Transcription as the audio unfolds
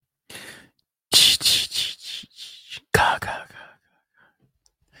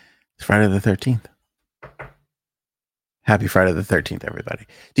It's Friday the 13th. Happy Friday the 13th, everybody.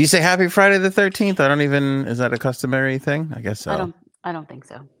 Do you say happy Friday the 13th? Is that a customary thing? I guess so. I don't think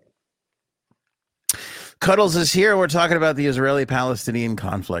so. Cuddles is here. We're talking about the Israeli-Palestinian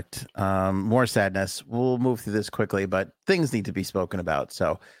conflict. More sadness. We'll move through this quickly, but things need to be spoken about.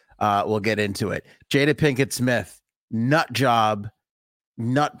 So we'll get into it. Jada Pinkett Smith, nut job,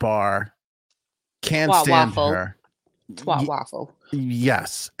 nut bar. Can't Twat stand waffle. her. Twat waffle.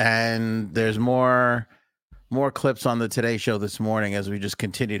 Yes. And there's more clips on the Today Show this morning as we just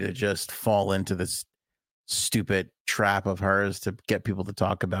continue to just fall into this stupid trap of hers to get people to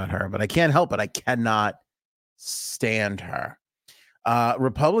talk about her. But I can't help it. I cannot stand her.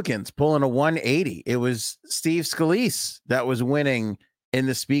 Republicans pulling a 180. It was Steve Scalise that was winning in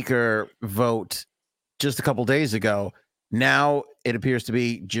the speaker vote just a couple days ago. Now it appears to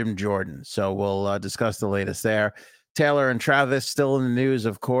be Jim Jordan. So we'll discuss the latest there. Taylor and Travis still in the news,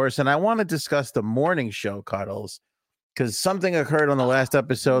 of course. And I want to discuss the morning show, Cuddles, because something occurred on the last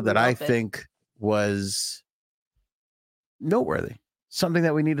episode that I think was noteworthy. Something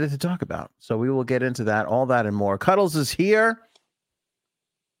that we needed to talk about. So we will get into that, all that and more. Cuddles is here.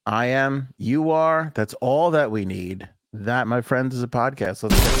 I am. You are. That's all that we need. That, my friends, is a podcast.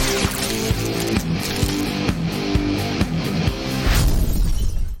 Let's go.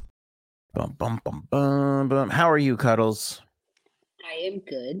 Bum, bum, bum, bum, bum. How are you, Cuddles? I am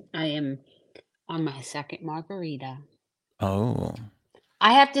good. I am on my second margarita. Oh.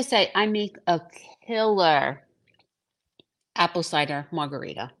 I have to say, I make a killer apple cider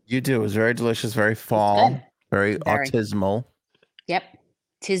margarita. You do. It was very delicious, very fall, very autismal. Yep.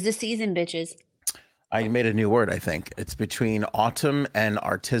 'Tis the season, bitches. I made a new word, I think. It's between autumn and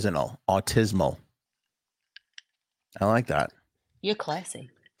artisanal. Autismal. I like that. You're classy.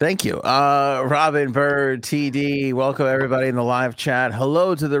 Thank you. Robin, Bird, TD, welcome everybody in the live chat.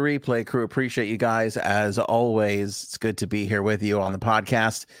 Hello to the replay crew. Appreciate you guys as always. It's good to be here with you on the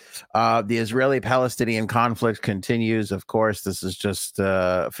podcast. The Israeli-Palestinian conflict continues. Of course, this is just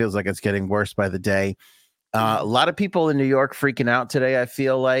feels like it's getting worse by the day. A lot of people in New York freaking out today. I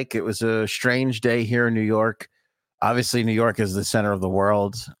feel like it was a strange day here in New York. Obviously, New York is the center of the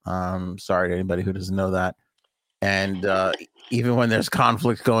world. Sorry to anybody who doesn't know that. And even when there's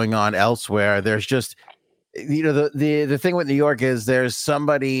conflict going on elsewhere, there's just, the thing with New York is there's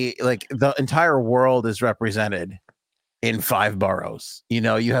somebody, like, the entire world is represented in 5 boroughs. You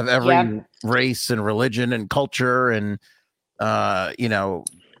have every race and religion and culture and,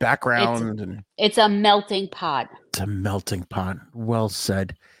 background. It's a melting pot. It's a melting pot. Well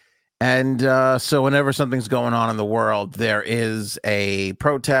said. And so whenever something's going on in the world, there is a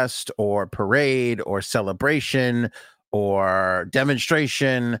protest or parade or celebration or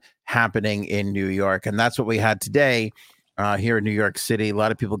demonstration happening in New York. And that's what we had today here in New York City. A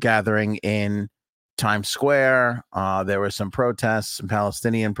lot of people gathering in Times Square. There were some protests, some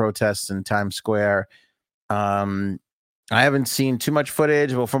Palestinian protests in Times Square. I haven't seen too much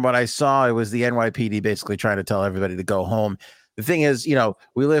footage. Well, from what I saw, it was the NYPD basically trying to tell everybody to go home. The thing is,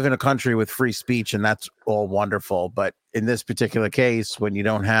 we live in a country with free speech, and that's all wonderful. But in this particular case, when you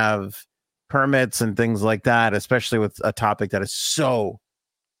don't have permits and things like that, especially with a topic that is so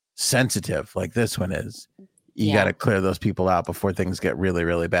sensitive like this one is, you got to clear those people out before things get really,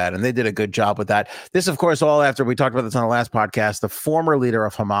 really bad. And they did a good job with that. This, of course, all after we talked about this on the last podcast, the former leader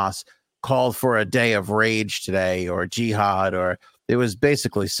of Hamas called for a day of rage today, or jihad, or it was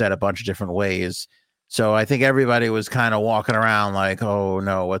basically said a bunch of different ways. So I think everybody was kind of walking around like, oh,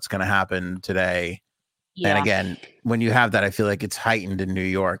 no, what's going to happen today? Yeah. And again, when you have that, I feel like it's heightened in New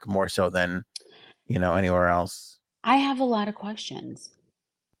York more so than, anywhere else. I have a lot of questions.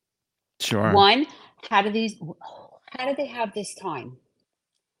 Sure. One, how do they have this time?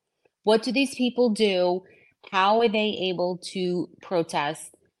 What do these people do? How are they able to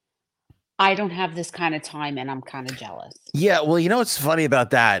protest? I don't have this kind of time, and I'm kind of jealous. Yeah, well, what's funny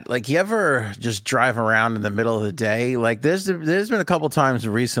about that? Like, you ever just drive around in the middle of the day? Like, there's been a couple times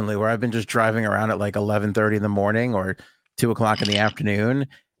recently where I've been just driving around at like 11:30 in the morning or 2 o'clock in the afternoon,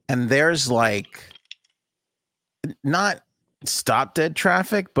 and there's like not stop dead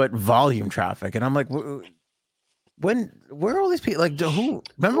traffic, but volume traffic, and I'm like, where are all these people? Like, who?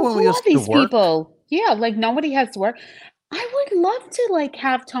 Remember when we used to work? People? Yeah, like nobody has to work. I would love to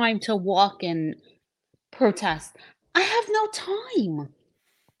have time to walk and protest. I have no time.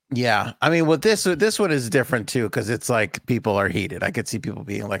 Yeah, I mean, this one is different too, because it's like people are heated. I could see people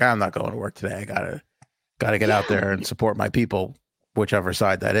being like, "I'm not going to work today. I gotta get out there and support my people, whichever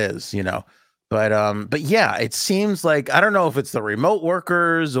side that is." But yeah, it seems like, I don't know if it's the remote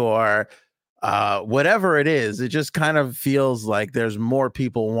workers or whatever it is, it just kind of feels like there's more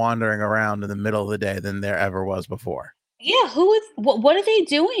people wandering around in the middle of the day than there ever was before. Yeah, who is what are they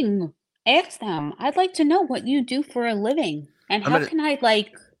doing? Ask them. I'd like to know what you do for a living, and I'm how gonna, can I,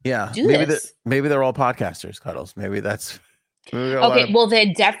 like, yeah, do this? maybe they're all podcasters, Cuddles. Maybe we got a lot Okay, of. well,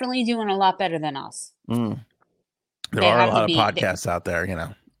 they're definitely doing a lot better than us. Mm, there They are a have to lot of be they podcasts out there, you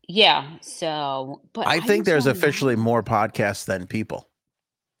know. yeah, so but I I think just there's don't officially know. more podcasts than people.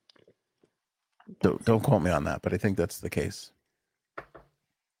 That's Don't quote me on that, but I think that's the case.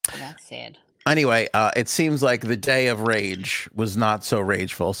 that's sad. Anyway, it seems like the day of rage was not so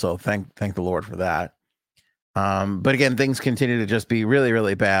rageful, so thank the Lord for that. But again, things continue to just be really,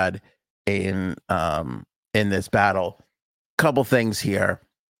 really bad in this battle. Couple things here.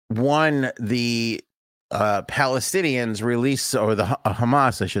 One, the Palestinians released, or the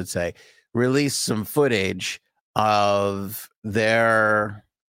Hamas, I should say, released some footage of their,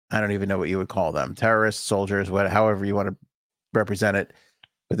 I don't even know what you would call them, terrorists, soldiers, however you want to represent it,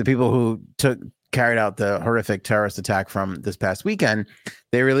 but the people who carried out the horrific terrorist attack from this past weekend.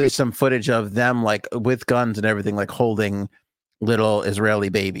 They released some footage of them, like with guns and everything, like holding little Israeli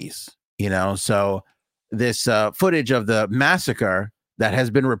babies, you know. So this footage of the massacre that has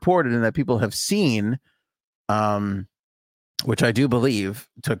been reported and that people have seen, which I do believe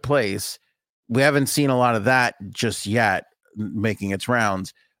took place, we haven't seen a lot of that just yet making its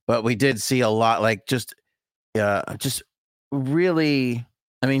rounds, but we did see a lot, like just really,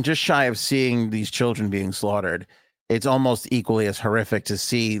 I mean, just shy of seeing these children being slaughtered. It's almost equally as horrific to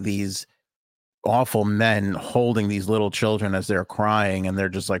see these awful men holding these little children as they're crying, and they're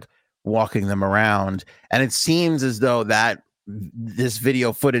just like walking them around. And it seems as though that this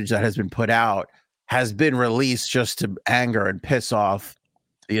video footage that has been put out has been released just to anger and piss off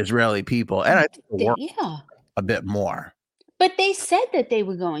the Israeli people. And I think the world Yeah. a bit more. But they said that they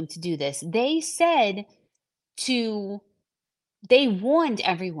were going to do this. They said to they warned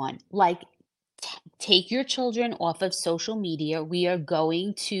everyone, like, take your children off of social media. We are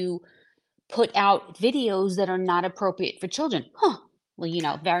going to put out videos that are not appropriate for children. Huh.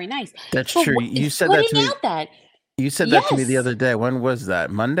 Well, very nice. That's But true. what You said that putting to me. out that You said that to me the yes. other day. When was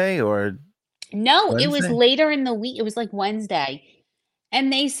that? Monday or No, it was Wednesday? later in the week. It was like Wednesday.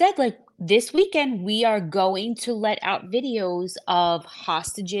 And they said, like, this weekend we are going to let out videos of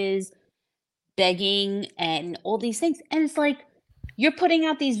hostages begging and all these things. And it's like, you're putting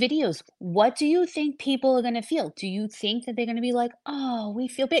out these videos. What do you think people are going to feel? Do you think that they're going to be like, oh, we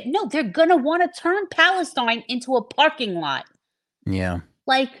feel bad? No, they're going to want to turn Palestine into a parking lot. Yeah.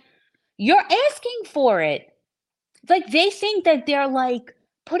 Like, you're asking for it. Like, they think that they're like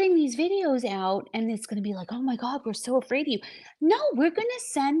putting these videos out and it's going to be like, oh my God, we're so afraid of you. No, we're going to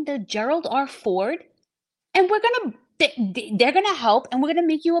send the Gerald R. Ford and they're going to help and we're going to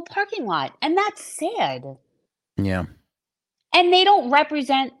make you a parking lot. And that's sad. Yeah. And they don't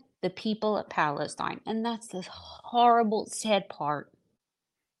represent the people of Palestine. And that's the horrible, sad part.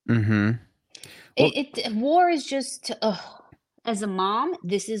 Mm-hmm. Well, War is just, as a mom,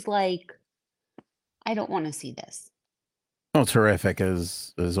 this is like, I don't want to see this. oh, terrific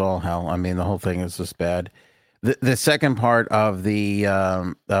is all hell. I mean, the whole thing is just bad. The second part of the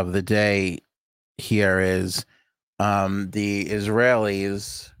day here is the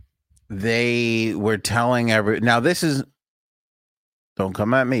Israelis. They were telling now this is, don't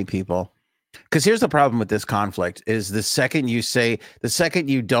come at me, people, because here's the problem with this conflict: is the second you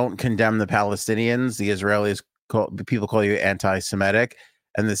don't condemn the Palestinians, the Israelis people call you anti-Semitic,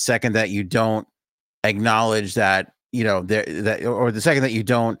 and the second that you don't acknowledge that, or the second that you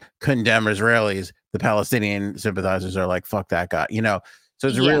don't condemn Israelis, the Palestinian sympathizers are like, fuck that guy, so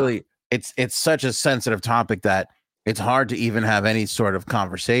it's Yeah. really, it's such a sensitive topic that it's hard to even have any sort of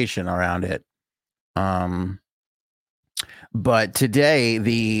conversation around it. But today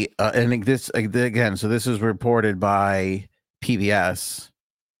and this again, so this was reported by PBS,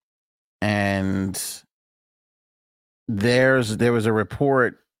 and there was a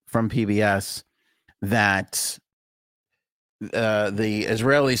report from PBS that the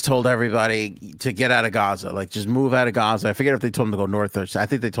Israelis told everybody to get out of Gaza, like just move out of Gaza. I forget if they told them to go north or I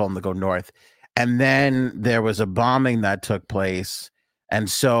think they told them to go north. And then there was a bombing that took place. And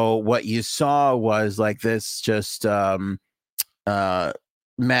so what you saw was like this just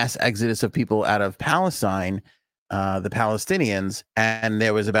mass exodus of people out of Palestine, the Palestinians. And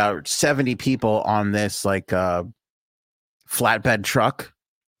there was about 70 people on this like flatbed truck.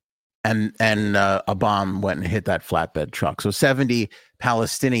 And a bomb went and hit that flatbed truck. So 70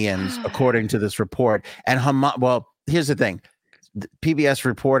 Palestinians, according to this report. And Hamas, well, here's the thing. PBS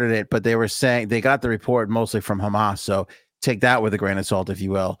reported it, but they were saying they got the report mostly from Hamas. So take that with a grain of salt, if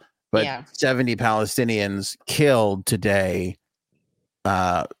you will. but Yeah. 70 Palestinians killed today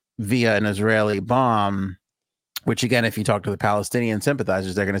uh, via an Israeli bomb. Which again, if you talk to the Palestinian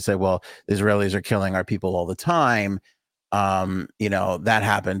sympathizers, they're going to say, "Well, the Israelis are killing our people all the time." That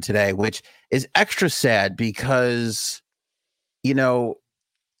happened today, which is extra sad because you know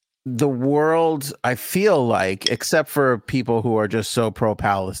the world, I feel like, except for people who are just so pro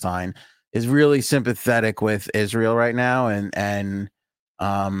Palestine, is really sympathetic with Israel right now, and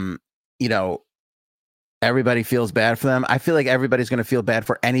um, you know, everybody feels bad for them. I feel like everybody's going to feel bad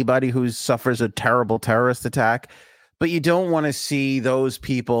for anybody who suffers a terrible terrorist attack, but you don't want to see those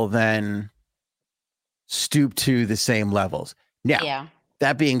people then stoop to the same levels. Now, Yeah.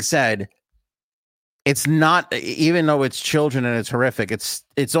 that being said, it's not, even though it's children and it's horrific,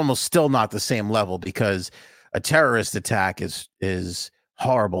 it's almost still not the same level because a terrorist attack is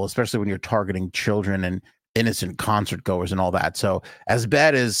horrible, especially when you're targeting children and innocent concert goers and all that. So as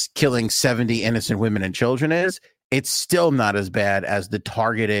bad as killing 70 innocent women and children is, it's still not as bad as the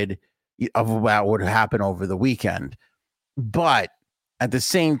targeted of about what happened over the weekend. But at the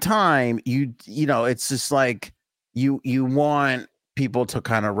same time, it's just like you want people to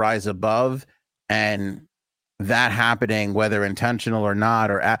kind of rise above, and that happening, whether intentional or not,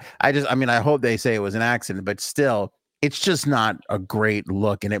 I hope they say it was an accident, but still, it's just not a great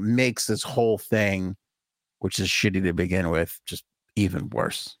look, and it makes this whole thing, which is shitty to begin with, just even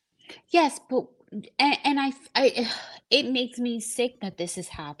worse. Yes, but and it makes me sick that this is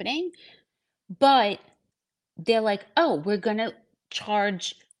happening, but they're like, "Oh, we're gonna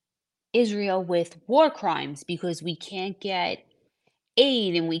charge Israel with war crimes because we can't get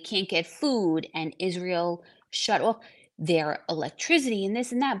aid and we can't get food, and Israel shut off their electricity and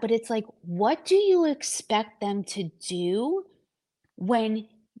this and that." But it's like, what do you expect them to do when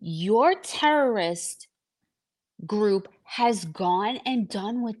your terrorist group has gone and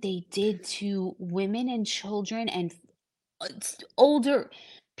done what they did to women and children and older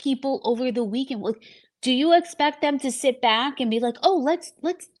people over the weekend? Like, do you expect them to sit back and be like, "Oh, let's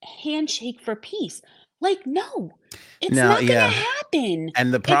handshake for peace"? Like, no, it's No, not gonna yeah. happen.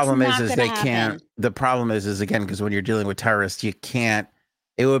 And the It's problem not is gonna they can't. happen. The problem is again, because when you're dealing with terrorists, you can't.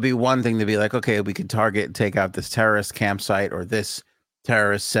 It would be one thing to be like, okay, we could target and take out this terrorist campsite or this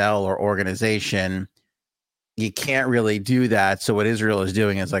terrorist cell or organization. You can't really do that. So what Israel is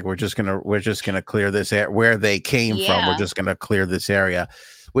doing is like, we're just gonna clear this area where they came from. We're Yeah. just gonna clear this area,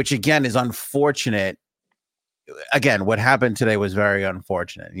 which again is unfortunate. Again, what happened today was very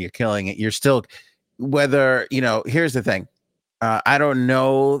unfortunate. You're killing it. You're still, whether here's the thing. I don't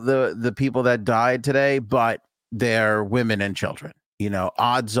know the people that died today, but they're women and children.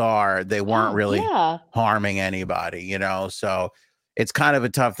 Odds are they weren't Oh, really yeah. harming anybody. So it's kind of a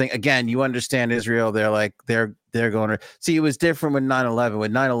tough thing. Again, you understand Israel. They're like they're going to see. It was different with 9/11.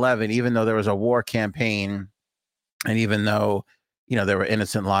 With 9/11, even though there was a war campaign, and even though there were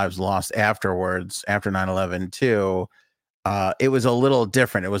innocent lives lost afterwards after 9/11 too, it was a little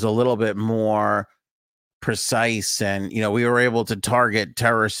different. It was a little bit more precise, and we were able to target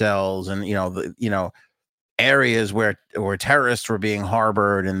terror cells and areas where terrorists were being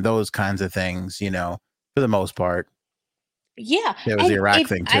harbored and those kinds of things, for the most part. Yeah, There was the and Iraq if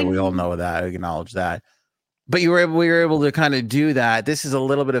thing I too, we all mean, know that, acknowledge that. But we were able to kind of do that. This is a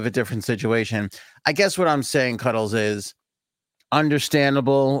little bit of a different situation. I guess what I'm saying, Cuddles, is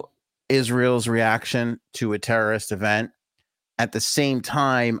understandable Israel's reaction to a terrorist event. At the same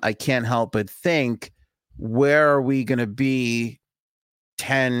time, I can't help but think, where are we going to be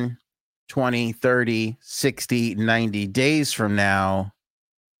 10, 20, 30, 60, 90 days from now?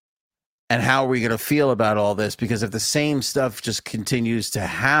 And how are we going to feel about all this? Because if the same stuff just continues to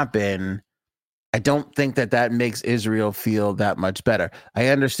happen, I don't think that makes Israel feel that much better. I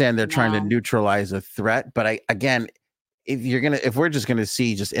understand they're trying to no. neutralize a threat, but again, if we're just gonna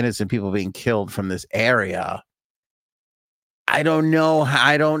see just innocent people being killed from this area, I don't know.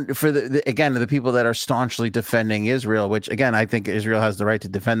 I don't, for again, the people that are staunchly defending Israel, which again, I think Israel has the right to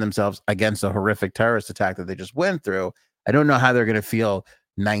defend themselves against a horrific terrorist attack that they just went through. I don't know how they're going to feel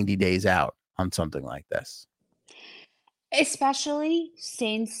 90 days out on something like this. Especially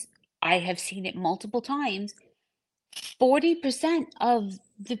since I have seen it multiple times, 40% of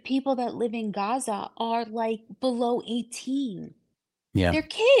the people that live in Gaza are, like, below 18. Yeah. They're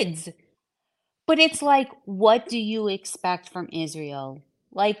kids. But it's like, what do you expect from Israel?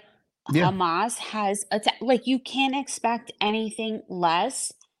 Like, Yeah. Hamas has like, you can't expect anything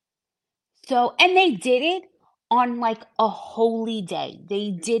less. So and they did it on, like, a holy day.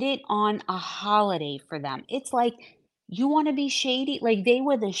 They did it on a holiday for them. It's like, you wanna be shady? Like, they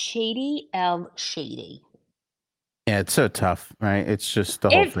were the shady of shady. Yeah, it's so tough, right? It's just the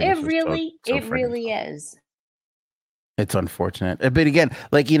whole It thing is it just so really so it friggin' really tough. is. It's unfortunate. But again,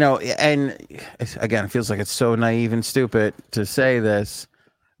 like, and again, it feels like it's so naive and stupid to say this,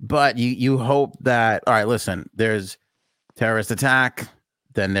 but you hope that, all right, listen, there's terrorist attack,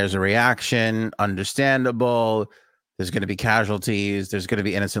 then there's a reaction, understandable. There's going to be casualties, there's going to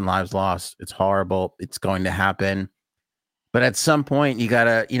be innocent lives lost. It's horrible. It's going to happen. But at some point you got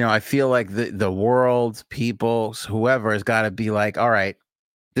to, I feel like the world, people, whoever has got to be like, all right,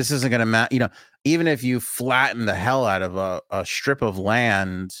 this isn't going to matter. Even if you flatten the hell out of a strip of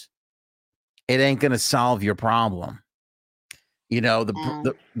land, it ain't going to solve your problem. Uh,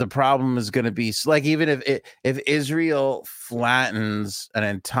 The problem is going to be like, even if Israel flattens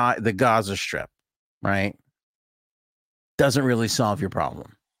the Gaza Strip, right, doesn't really solve your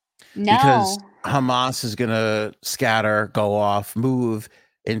problem, because no. Hamas is going to scatter, go off, move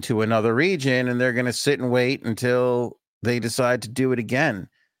into another region, and they're going to sit and wait until they decide to do it again.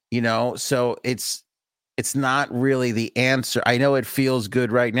 So it's not really the answer. I know it feels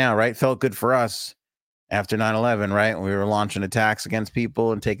good right now, right? Felt good for us after 9/11, right? We were launching attacks against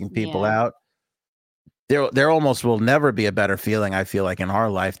people and taking people Yeah. out. There almost will never be a better feeling, I feel like, in our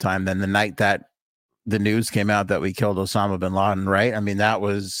lifetime than the night that the news came out that we killed Osama bin Laden, right? I mean, that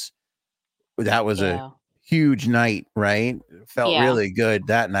was a Yeah. huge night, right? Felt Yeah. really good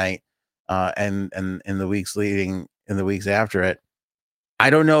that night, and in the weeks after it. I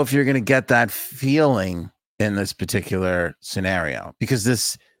don't know if you're going to get that feeling in this particular scenario, because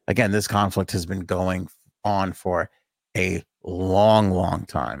this conflict has been going on for a long, long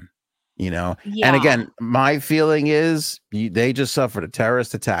time, And Yeah. again, my feeling is they just suffered a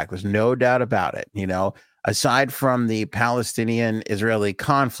terrorist attack. There's no doubt about it. Aside from the Palestinian-Israeli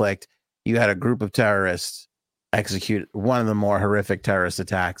conflict, you had a group of terrorists execute one of the more horrific terrorist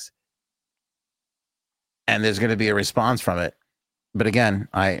attacks, and there's going to be a response from it. But again,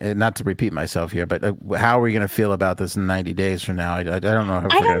 I not to repeat myself here, but how are we going to feel about this in 90 days from now? I don't know if I we're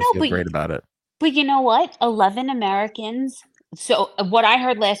don't going to know, feel great about it. but you know what? 11 Americans. So what I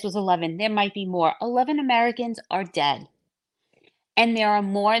heard last was 11. There might be more. 11 Americans are dead, and there are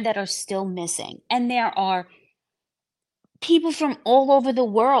more that are still missing. And there are people from all over the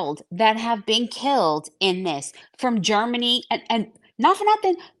world that have been killed in this, from Germany, and not for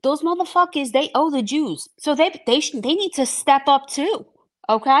nothing, those motherfuckers, they owe the Jews. So they need to step up too.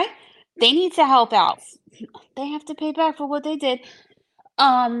 Okay? They need to help out. They have to pay back for what they did.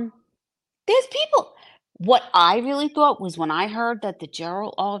 Um there's people. What I really thought was, when I heard that the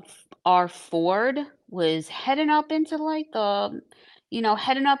Gerald R. Ford was heading up into, like,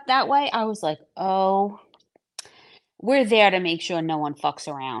 heading up that way, I was like, "Oh, we're there to make sure no one fucks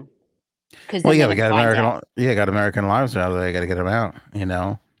around, because Well, then yeah, they're we gonna got find out." got American lives out there. You got to get them out.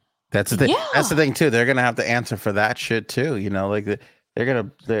 That's the thing. That's the Yeah, thing too. They're gonna have to answer for that shit too. Like they're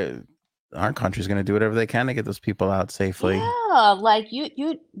gonna. Our country's gonna do whatever they can to get those people out safely. yeah, like, you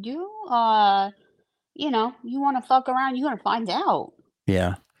wanna fuck around, you're gonna find out.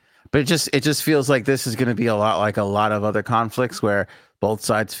 Yeah. But it just feels like this is going to be a lot like a lot of other conflicts where both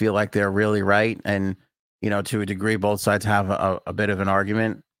sides feel like they're really right, and to a degree both sides have a bit of an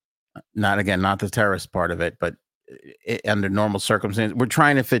argument. Not the terrorist part of it, but under normal circumstances, we're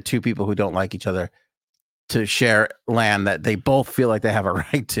trying to fit two people who don't like each other to share land that they both feel like they have a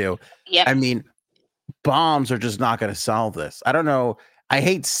right to. Yep, I mean, bombs are just not going to solve this. I don't know. I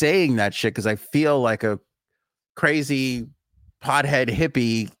hate saying that shit because I feel like a crazy pothead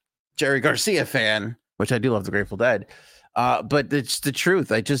hippie Jerry Garcia fan, which I do love the Grateful Dead. But it's the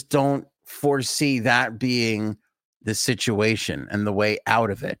truth. I just don't foresee that being the situation and the way out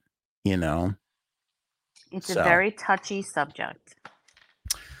of it, you know? it's a So very touchy subject.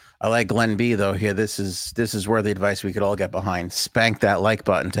 I like Glenn B though here. This is worthy advice we could all get behind. Spank that like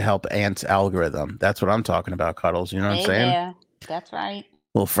button to help Ant's algorithm. That's what I'm talking about, Cuddles. You know what I'm Hey saying? there. That's right.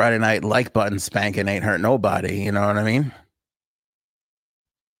 Well, Friday night like button spanking ain't hurt nobody. You know what I mean?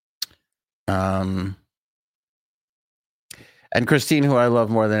 Um, and Christine, who I love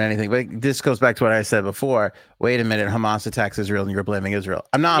more than anything, but this goes back to what I said before. Wait a minute, Hamas attacks Israel, and you're blaming Israel.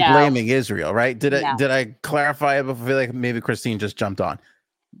 I'm not No, blaming Israel, right? Did I no. did I clarify it before? I feel like maybe Christine just jumped on.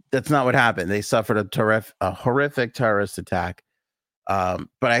 That's not what happened. They suffered a horrific terrorist attack.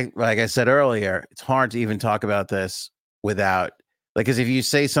 But like I said earlier, it's hard to even talk about this without, like, because if you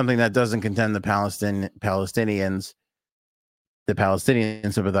say something that doesn't condemn Palestinians, the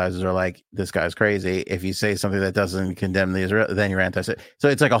Palestinian sympathizers are like, this guy's crazy. If you say something that doesn't condemn the Israel, then you're anti. So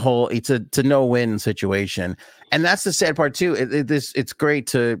it's like it's a no-win situation, and that's the sad part too. It's great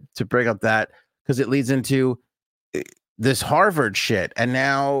to bring up that, because it leads into this Harvard shit. And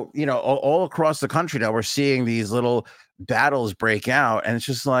now, all across the country now we're seeing these little battles break out. And it's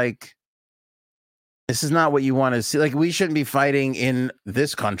just like, this is not what you want to see. Like, we shouldn't be fighting in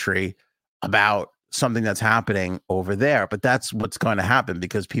this country about something that's happening over there. But that's what's going to happen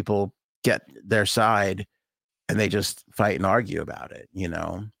because people get their side and they just fight and argue about it,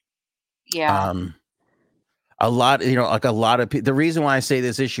 Yeah. A lot, like a lot of people. The reason why I say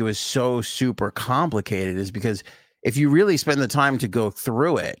this issue is so super complicated is because if you really spend the time to go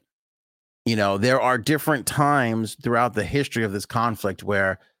through it, there are different times throughout the history of this conflict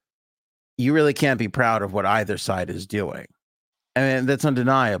where you really can't be proud of what either side is doing. And that's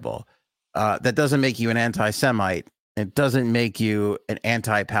undeniable. That doesn't make you an anti-Semite. It doesn't make you an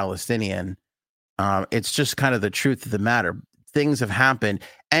anti-Palestinian. It's just kind of the truth of the matter. Things have happened.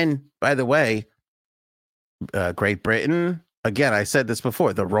 And by the way, Great Britain, again, I said this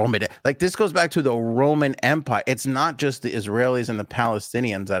before, the Roman, like this goes back to the Roman Empire. It's not just the Israelis and the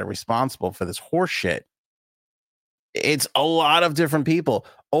Palestinians that are responsible for this horse shit. It's a lot of different people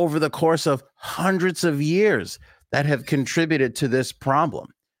over the course of hundreds of years that have contributed to this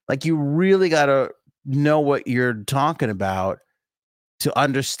problem. Like, you really got to know what you're talking about to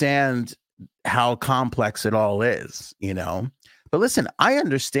understand how complex it all is, But listen, I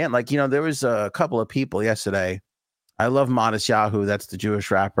understand, like, there was a couple of people yesterday. I love Modest Yahoo. That's the Jewish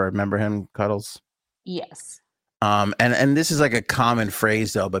rapper. Remember him, Cuddles? Yes. And this is like a common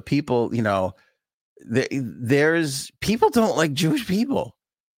phrase though, but people, there's people don't like Jewish people.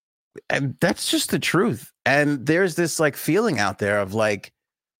 And that's just the truth. And there's this like feeling out there of like,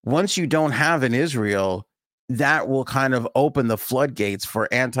 once you don't have an Israel, that will kind of open the floodgates for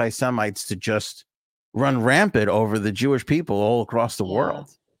anti-Semites to just run rampant over the Jewish people all across the world.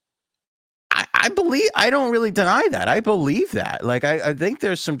 I believe, I don't really deny that. I believe that. Like, I think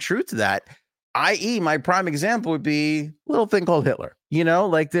there's some truth to that. I.e., my prime example would be a little thing called Hitler.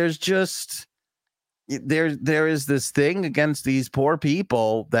 Like, there's just, there is this thing against these poor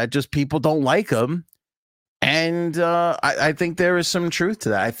people that just people don't like them. And I think there is some truth to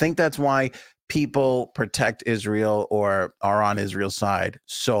that. I think that's why people protect Israel or are on Israel's side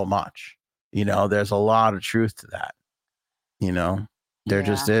so much. There's a lot of truth to that. There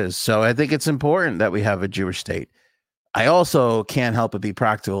just is. So I think it's important that we have a Jewish state. I also can't help but be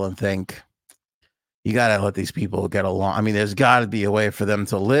practical and think you got to let these people get along. I mean, there's got to be a way for them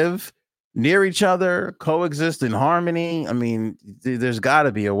to live near each other, coexist in harmony. I mean, there's got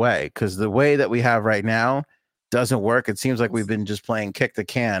to be a way, because the way that we have right now doesn't work. It seems like we've been just playing kick the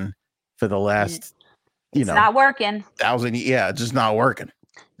can for the last, it's not working. 1,000. Yeah, it's just not working.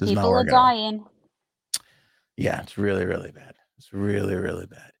 People are dying. Yeah, it's really, really bad. It's really, really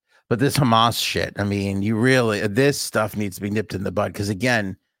bad. But this Hamas shit, I mean, this stuff needs to be nipped in the bud. Because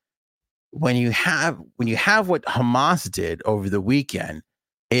again, when you have what Hamas did over the weekend,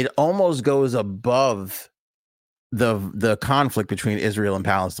 it almost goes above the conflict between Israel and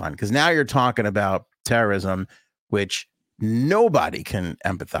Palestine. Because now you're talking about terrorism, which nobody can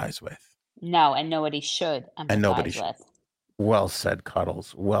empathize with. No, and nobody should empathize with. Well said,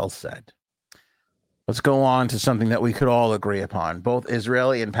 Cuddles. Well said. Let's go on to something that we could all agree upon. Both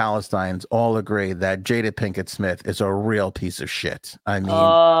Israeli and Palestinians all agree that Jada Pinkett Smith is a real piece of shit. I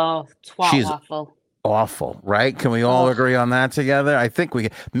mean, she's awful, right? Can we all agree on that together? I think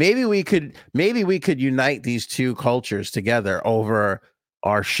maybe we could unite these two cultures together over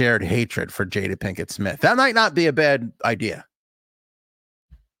our shared hatred for Jada Pinkett Smith. That might not be a bad idea.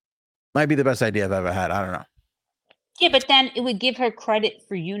 Might be the best idea I've ever had. I don't know. Yeah, but then it would give her credit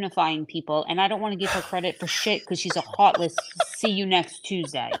for unifying people, and I don't want to give her credit for shit because she's a heartless. See you next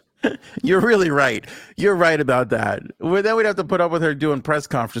Tuesday. You're really right. You're right about that. Well, then we'd have to put up with her doing press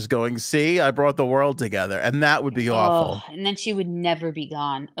conferences going, see, I brought the world together. And that would be awful. And then she would never be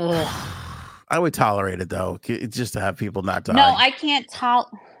gone. Ugh. I would tolerate it, though, just to have people not die. No, I can't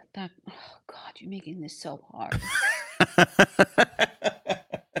tolerate that. Oh, God, you're making this so hard.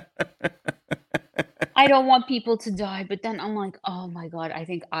 I don't want people to die, but then I'm like, oh my God, I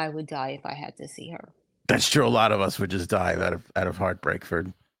think I would die if I had to see her. That's true. A lot of us would just die out of heartbreak for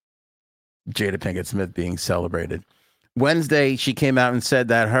Jada Pinkett Smith being celebrated. Wednesday, she came out and said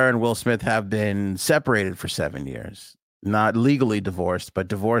that her and Will Smith have been separated for 7 years, not legally divorced, but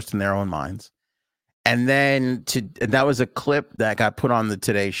divorced in their own minds. And then that was a clip that got put on the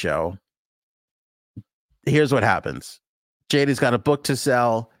Today Show. Here's what happens. Jada's got a book to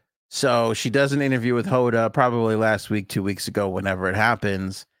sell. So she does an interview with Hoda probably last week, 2 weeks ago, whenever it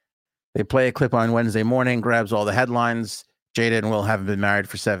happens. They play a clip on Wednesday morning, grabs all the headlines. Jada and Will haven't been married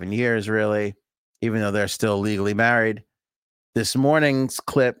for 7 years, really, even though they're still legally married. This morning's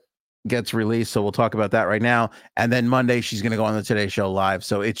clip gets released. So we'll talk about that right now. And then Monday, she's going to go on the Today Show live.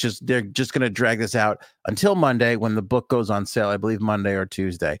 So it's just, they're just going to drag this out until Monday when the book goes on sale, I believe Monday or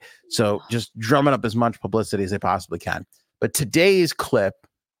Tuesday. So just drumming up as much publicity as they possibly can. But today's clip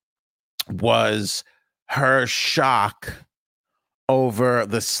was her shock over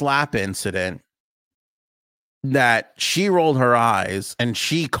the slap incident that she rolled her eyes and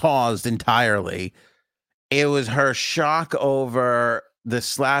she caused entirely. It was her shock over the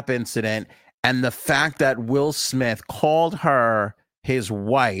slap incident and the fact that Will Smith called her his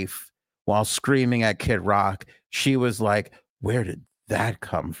wife while screaming at Kid Rock. She was like, where did that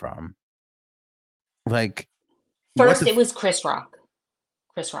come from? Like, first it was Chris Rock.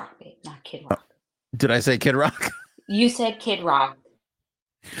 Chris Rock, babe, not Kid Rock. Did I say Kid Rock? You said Kid Rock.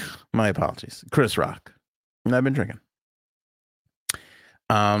 My apologies. Chris Rock. I've been drinking.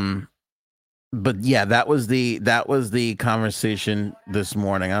 But yeah, that was the conversation this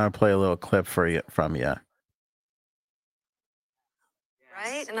morning. I'm gonna play a little clip for you from you.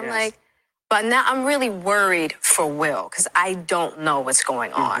 Right? And I'm like, but now I'm really worried for Will because I don't know what's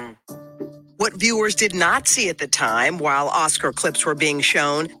going on. What viewers did not see at the time while Oscar clips were being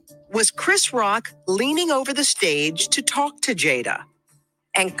shown was Chris Rock leaning over the stage to talk to Jada.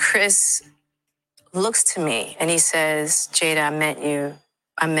 And Chris looks to me and he says, Jada,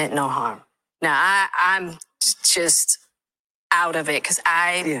 I meant no harm. Now, I'm just out of it because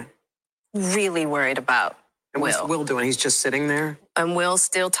I'm really worried about and Will. What's Will doing? He's just sitting there? And Will's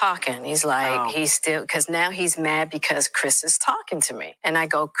still talking. He's like, he's still, because now he's mad because Chris is talking to me. And I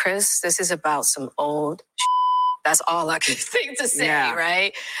go, Chris, this is about some old shit. That's all I could think to say,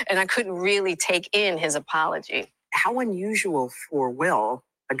 right? And I couldn't really take in his apology. How unusual for Will,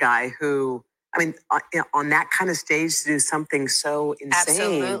 a guy who, I mean, on that kind of stage to do something so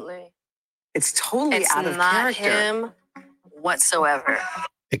insane. Absolutely. It's totally out of character. It's not him whatsoever.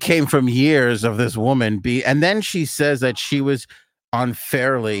 It came from years of this woman and then she says that she was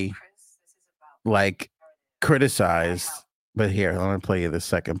unfairly criticized. But here, let me play you the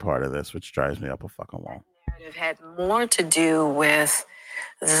second part of this, which drives me up a fucking wall. It had more to do with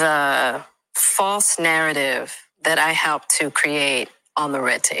the false narrative that I helped to create on the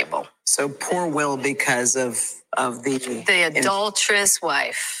red table. So poor Will because of the adulterous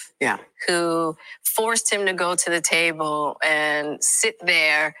wife. Yeah. Who forced him to go to the table and sit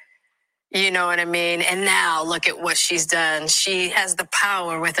there, you know what I mean? And now look at what she's done. She has the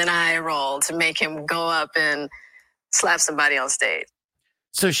power with an eye roll to make him go up and slap somebody on stage.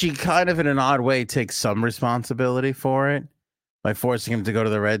 So she kind of in an odd way takes some responsibility for it by forcing him to go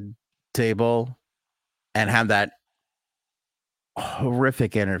to the red table and have that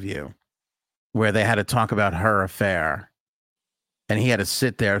horrific interview where they had to talk about her affair. And he had to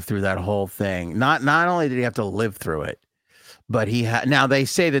sit there through that whole thing. Not only did he have to live through it, but he had. Now they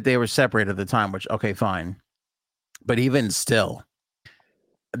say that they were separated at the time, which okay, fine. But even still,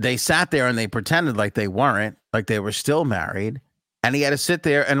 they sat there and they pretended like they weren't, like they were still married, and he had to sit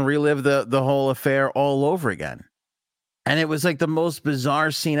there and relive the whole affair all over again. And it was like the most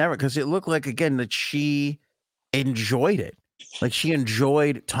bizarre scene ever because it looked like again that she enjoyed it, like she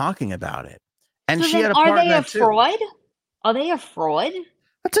enjoyed talking about it, and so she had a are part they in a that too. fraud? Are they a fraud?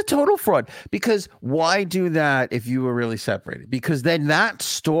 That's a total fraud. Because why do that if you were really separated? Because then that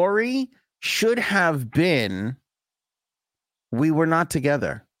story should have been, we were not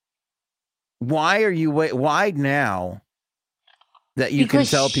together. Why are you why now that you can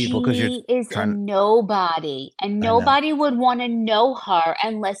tell people because she is a nobody and nobody would want to know her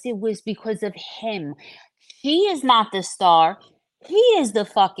unless it was because of him. She is not the star. He is the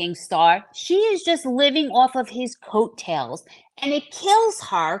fucking star. She is just living off of his coattails. And it kills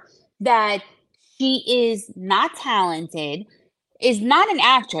her that she is not talented, is not an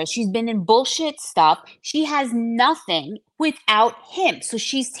actress. She's been in bullshit stuff. She has nothing without him. So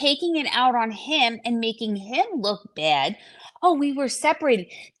she's taking it out on him and making him look bad. Oh, we were separated.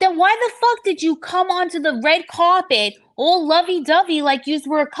 Then why the fuck did you come onto the red carpet all lovey-dovey like you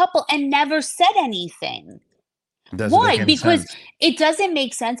were a couple and never said anything? Why? Because it doesn't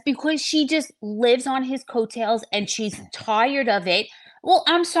make sense because she just lives on his coattails and she's tired of it. Well,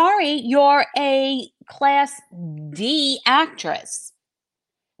 I'm sorry, you're a class D actress.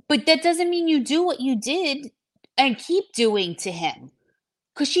 But that doesn't mean you do what you did and keep doing to him.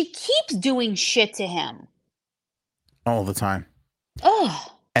 Because she keeps doing shit to him. All the time.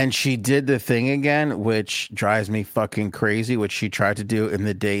 Oh. And she did the thing again, which drives me fucking crazy, which she tried to do in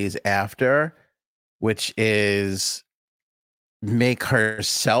the days after, which is make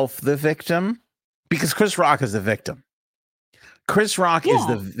herself the victim. Because Chris Rock is the victim. Chris Rock is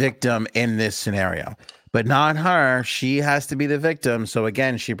the victim in this scenario. But not her. She has to be the victim. So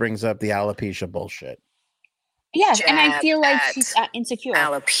again, she brings up the alopecia bullshit. Yes, and I Jab feel like at she's insecure.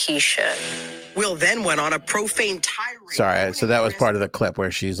 Alopecia. Will then went on a profane tirade. Sorry, so that was part of the clip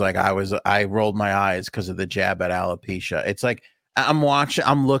where she's like, I rolled my eyes because of the jab at alopecia. It's like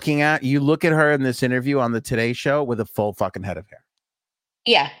I'm looking at you. Look at her in this interview on the Today Show with a full fucking head of hair.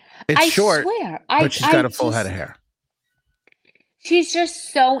 Yeah, It's I short, swear, but she's got a full head of hair. She's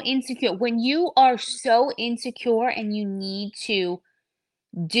just so insecure. When you are so insecure and you need to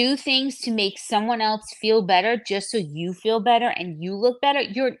do things to make someone else feel better just so you feel better and you look better,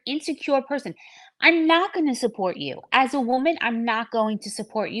 you're an insecure person. I'm not going to support you. As a woman, I'm not going to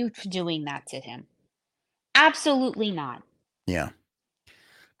support you for doing that to him. Absolutely not. Yeah.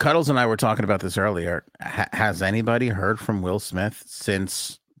 Cuddles and I were talking about this earlier. Has anybody heard from Will Smith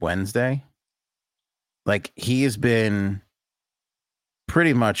since Wednesday? Like, he has been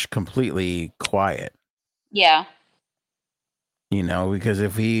pretty much completely quiet. Yeah. You know, because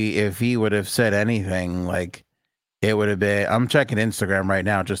if he would have said anything, like, it would have been. I'm checking Instagram right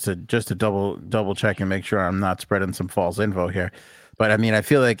now just to double check and make sure I'm not spreading some false info here. But I mean, I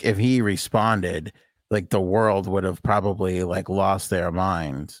feel like if he responded, like, the world would have probably like lost their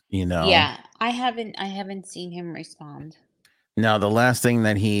mind. You know? Yeah. I haven't seen him respond. No, the last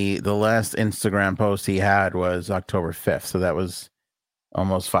Instagram post he had was October 5th. So that was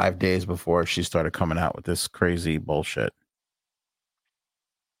almost 5 days before she started coming out with this crazy bullshit.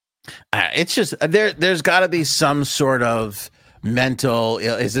 It's just there's got to be some sort of mental.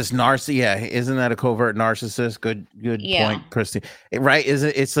 Is this narcissist? Yeah, isn't that a covert narcissist? Good point, Christy. Right?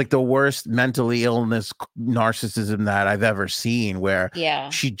 It's like the worst mentally illness narcissism that I've ever seen, where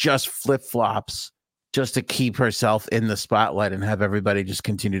she just flip-flops just to keep herself in the spotlight and have everybody just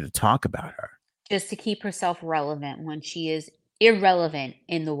continue to talk about her. Just to keep herself relevant when she is irrelevant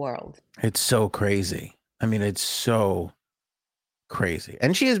in the world. It's so crazy. I mean, it's so crazy.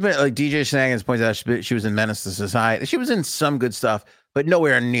 And she has been, like DJ Shenanigans points out, she was in Menace to Society. She was in some good stuff, but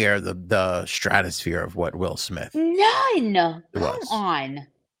nowhere near the stratosphere of what Will Smith. None. Come on.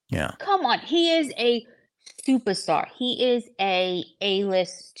 Yeah. Come on. He is a superstar. He is a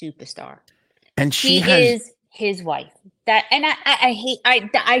A-list superstar. And she is his wife. That, and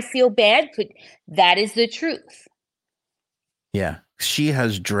I feel bad, but that is the truth. Yeah. She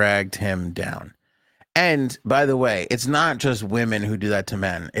has dragged him down. And by the way, it's not just women who do that to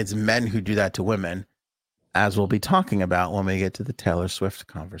men. It's men who do that to women, as we'll be talking about when we get to the Taylor Swift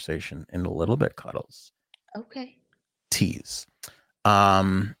conversation in a little bit, Cuddles. Okay. Tease.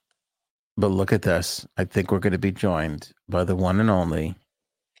 But look at this. I think we're going to be joined by the one and only.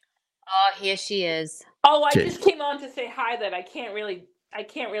 Oh, here she is. Oh, I just came on to say hi that I can't really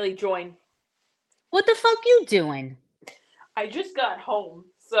join. What the fuck you doing? I just got home.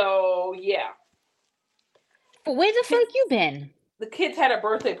 So, yeah. But where the fuck you been? The kids had a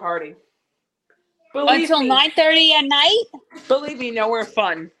birthday party. Until 9:30 at night? Believe me, nowhere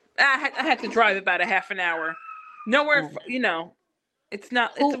fun. I had to drive about a half an hour. Nowhere, it's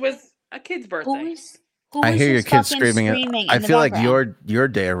not. It was a kid's birthday. I hear your kids screaming. I feel like your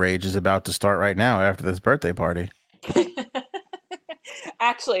day of rage is about to start right now after this birthday party.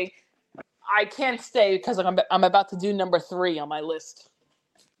 Actually, I can't stay because I'm about to do number 3 on my list.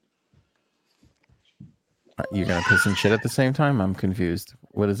 You're gonna piss and shit at the same time? I'm confused.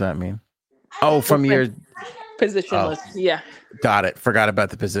 What does that mean? Oh, from your position list. Yeah. Got it. Forgot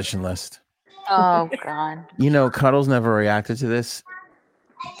about the position list. Oh God. Cuddles never reacted to this.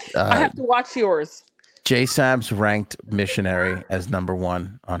 I have to watch yours. J Sabs ranked missionary as number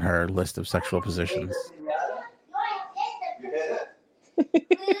 1 on her list of sexual positions.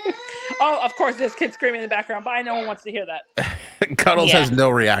 Oh, of course, there's kids screaming in the background, but no one wants to hear that. Cuddles has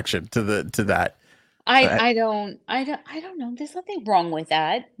no reaction to that. I don't know. There's nothing wrong with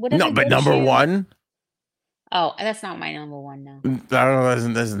that. No, but number 1? Oh, that's not my number 1, no. I don't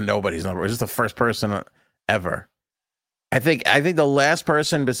know. This is nobody's number. It's just the first person ever. I think the last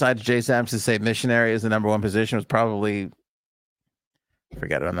person besides Jay Sams to say missionary is the number 1 position was probably.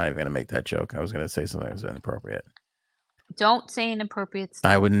 Forget it. I'm not even going to make that joke. I was going to say something that was inappropriate. Don't say inappropriate stuff.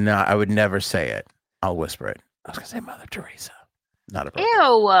 I would not. I would never say it. I'll whisper it. I was going to say Mother Teresa. Not appropriate.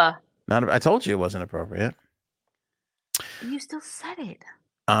 Ew. I told you it wasn't appropriate. You still said it.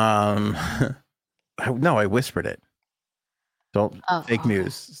 No, I whispered it. Don't fake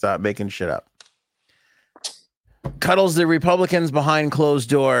news. Stop making shit up. Cuddles, the Republicans behind closed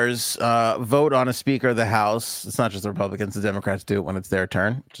doors vote on a Speaker of the House. It's not just the Republicans. The Democrats do it when it's their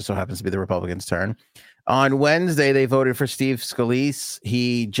turn. It just so happens to be the Republicans' turn. On Wednesday, they voted for Steve Scalise.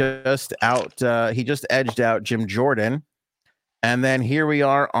 He just edged out Jim Jordan. And then here we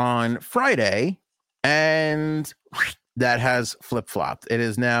are on Friday. And that has flip-flopped. It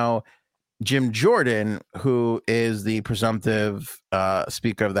is now Jim Jordan who is the presumptive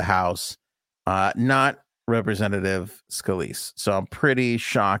Speaker of the House, not Representative Scalise. So I'm pretty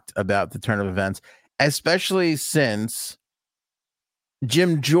shocked about the turn of events, especially since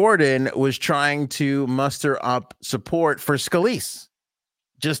Jim Jordan was trying to muster up support for Scalise.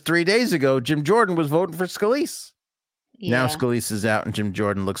 Just 3 days ago, Jim Jordan was voting for Scalise. Yeah. Now Scalise is out and Jim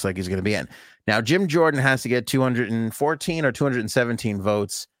Jordan looks like he's going to be in. Now, Jim Jordan has to get 214 or 217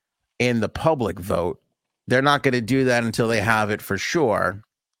 votes in the public vote. They're not going to do that until they have it for sure.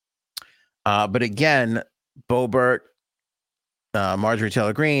 But again, Boebert, Marjorie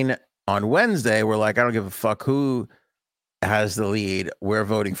Taylor Greene on Wednesday were like, I don't give a fuck who has the lead. We're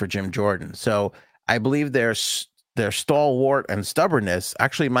voting for Jim Jordan. So I believe their stalwart and stubbornness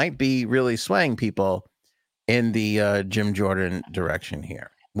actually might be really swaying people in the Jim Jordan direction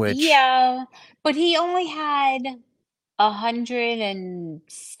here. Which, yeah, but he only had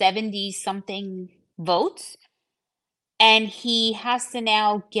 170 something votes, and he has to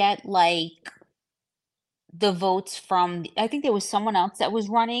now get like the votes from, I think there was someone else that was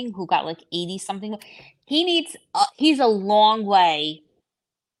running who got like 80 something. He needs, he's a long way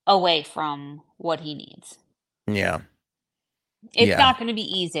away from what he needs. Yeah. It's not going to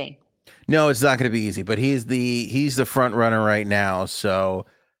be easy. No, it's not going to be easy, but he's the front runner right now. So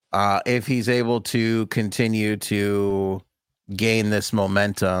if he's able to continue to gain this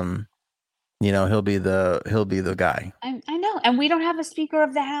momentum, you know, he'll be the guy. I know. And we don't have a Speaker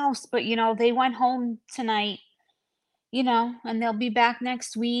of the House, but you know, they went home tonight, you know, and they'll be back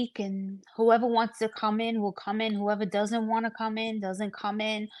next week, and whoever wants to come in will come in. Whoever doesn't want to come in doesn't come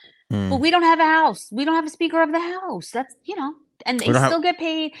in. But we don't have a house. We don't have a Speaker of the House. That's, you know, and they still get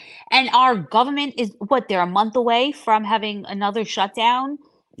paid. And our government is they're a month away from having another shutdown.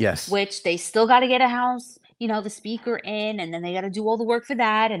 Yes. Which they still got to get a house, you know, the speaker in, and then they got to do all the work for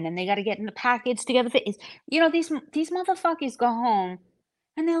that, and then they got to get in the package together. You know, these motherfuckers go home,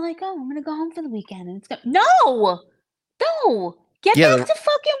 and they're like, "Oh, I'm gonna go home for the weekend," and it's no, get back to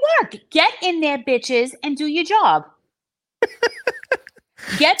fucking work. Get in there, bitches, and do your job.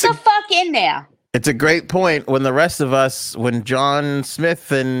 Get the fuck in there. It's a great point. When the rest of us, when John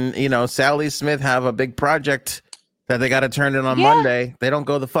Smith and, you know, Sally Smith have a big project that they got to turn in on Monday, they don't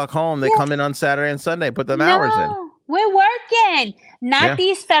go the fuck home. They come in on Saturday and Sunday, put them hours in. We're working. Not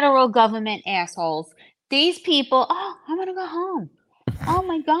these federal government assholes. These people, I'm going to go home. Oh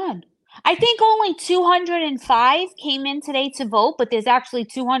my God. I think only 205 came in today to vote, but there's actually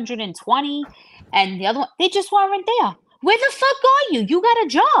 220. And the other one, they just weren't there. Where the fuck are you? You got a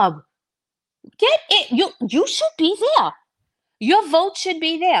job. Get it. You should be there. Your vote should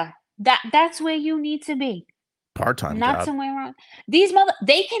be there. That's where you need to be. Part-time Not job. somewhere around.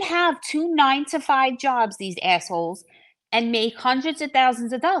 They can have 2 9-to-5 jobs, these assholes, and make hundreds of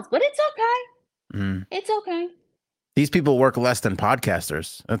thousands of dollars. But it's okay. It's okay. These people work less than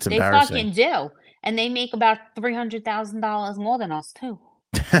podcasters. That's embarrassing. They fucking do. And they make about $300,000 more than us, too.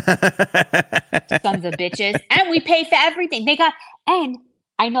 Sons of bitches. And we pay for everything. And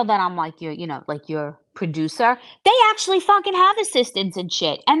I know that I'm like your, you know, like your producer. They actually fucking have assistants and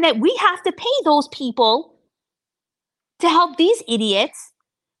shit. And that we have to pay those people to help these idiots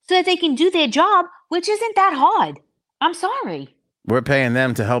so that they can do their job, which isn't that hard. I'm sorry. We're paying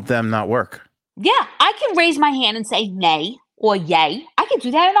them to help them not work. Yeah, I can raise my hand and say nay or yay. I can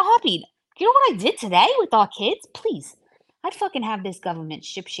do that in a heartbeat. You know what I did today with our kids? Please. I'd fucking have this government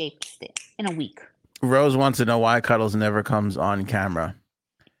ship-shape in a week. Rose wants to know why Cuddles never comes on camera.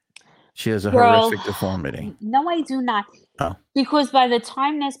 She has a horrific deformity. No, I do not. Oh. Because by the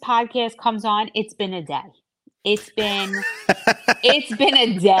time this podcast comes on, it's been a day. It's been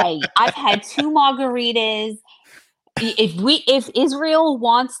a day. I've had 2 margaritas. If Israel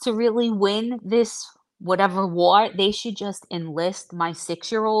wants to really win this whatever war, they should just enlist my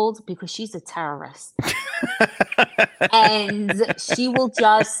 6-year-old because she's a terrorist. And she'll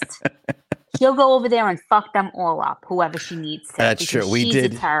go over there and fuck them all up, whoever she needs to. That's true. She's a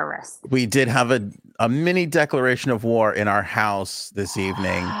terrorist. We did have a mini declaration of war in our house this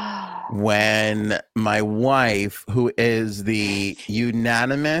evening when my wife, who is the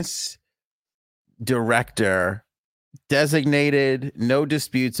unanimous director, designated, no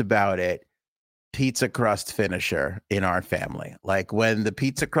disputes about it, pizza crust finisher in our family. Like when the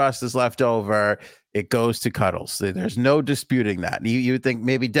pizza crust is left over, it goes to Cuddles. There's no disputing that. You would think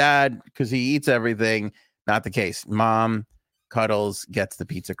maybe Dad, because he eats everything. Not the case. Mom, Cuddles gets the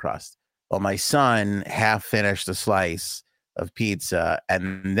pizza crust. Well, my son half finished a slice of pizza,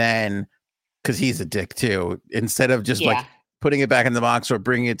 and then because he's a dick too, instead of just like putting it back in the box or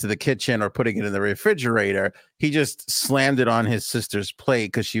bringing it to the kitchen or putting it in the refrigerator. He just slammed it on his sister's plate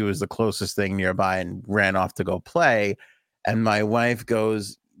because she was the closest thing nearby and ran off to go play. And my wife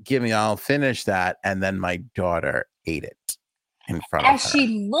goes, give me, I'll finish that. And then my daughter ate it in front of her. As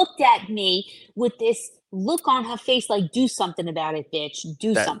she looked at me with this look on her face, like, do something about it, bitch.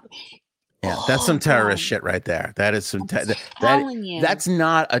 Do something. Yeah, that's some terrorist shit right there. That is some that's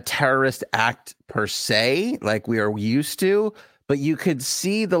not a terrorist act per se, like we are used to, but you could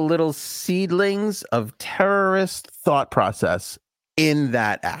see the little seedlings of terrorist thought process in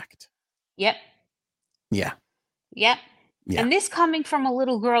that act. Yep. Yeah. Yep. Yeah. And this coming from a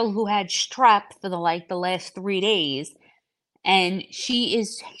little girl who had strep for the last 3 days, and she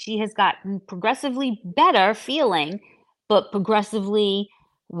has gotten progressively better feeling, but progressively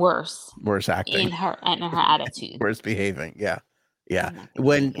worse acting in her attitude, worse behaving. Yeah.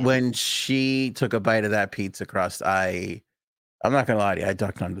 When she took a bite of that pizza crust, I'm not gonna lie to you, I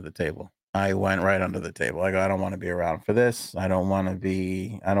ducked under the table. I went right under the table. I go, I don't want to be around for this. I don't want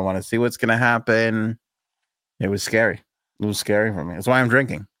to see what's gonna happen. It was scary. It was scary for me. That's why I'm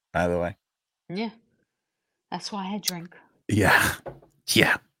drinking, by the way. Yeah, that's why I drink. Yeah,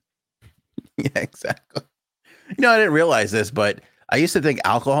 exactly. I didn't realize this, but I used to think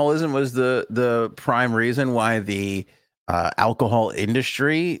alcoholism was the prime reason why the alcohol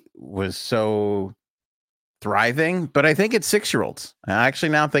industry was so thriving. But I think it's 6-year-olds. I actually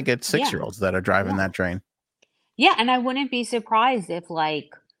now think it's 6-year-olds that are driving that train. Yeah, and I wouldn't be surprised if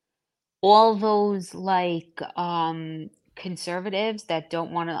all those conservatives that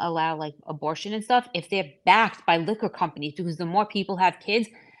don't want to allow abortion and stuff, if they're backed by liquor companies, because the more people have kids,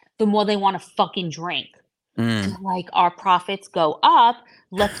 the more they want to fucking drink. Our profits go up.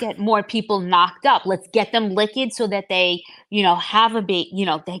 Let's get more people knocked up. Let's get them liquid so that they, have a baby,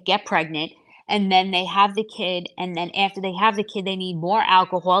 they get pregnant and then they have the kid. And then after they have the kid, they need more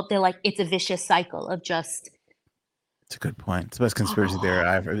alcohol. They're it's a vicious cycle of just. It's a good point. It's the best conspiracy theory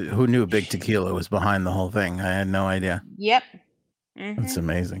I ever. Who knew Big Tequila was behind the whole thing? I had no idea. Yep. That's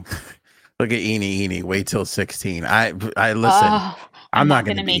amazing. Look at Eenie. Wait till 16. I listen. I'm not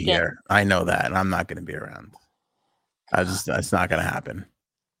going to be here. I know that. I'm not going to be around. It's not going to happen.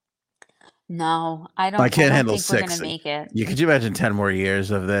 No, I don't. I can't handle think 6. We're gonna make it. Could you imagine 10 more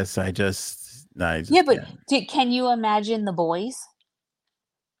years of this? Yeah, but can you imagine the boys?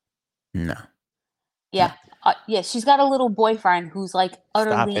 No. Yeah. Yeah, she's got a little boyfriend who's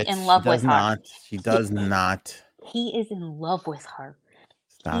utterly in love with her. She does not. He is in love with her.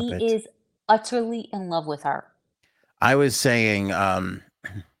 He is utterly in love with her. I was saying,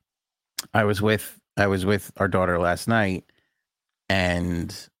 I was with our daughter last night,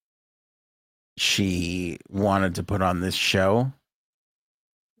 and she wanted to put on this show,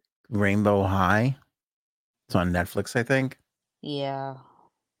 Rainbow High. It's on Netflix, I think. Yeah.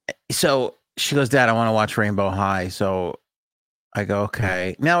 So she goes, Dad, I want to watch Rainbow High. So I go,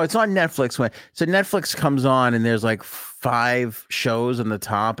 okay. Now it's on Netflix. So Netflix comes on and there's 5 shows on the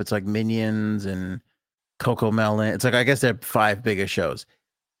top. It's Minions and Coco Melon. It's I guess they're 5 biggest shows.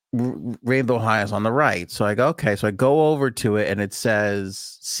 Rainbow High is on the right. So I go, okay. So I go over to it and it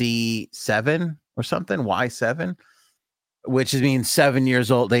says C7 or something, Y7, which means 7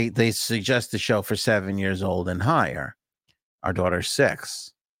 years old. They suggest the show for 7 years old and higher. Our daughter's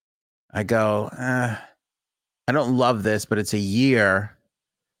 6. I go, I don't love this, but it's a year.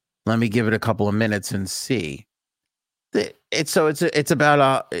 Let me give it a couple of minutes and see. It's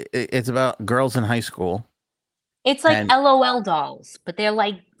about girls in high school. It's LOL dolls, but they're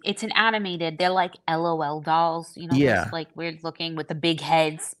it's an animated. They're LOL dolls, Yeah. Those, weird looking with the big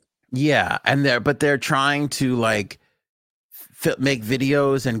heads. Yeah, and they're trying to make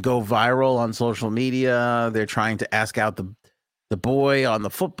videos and go viral on social media. They're trying to ask out the boy on the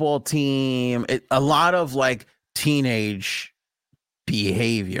football team. A lot of teenage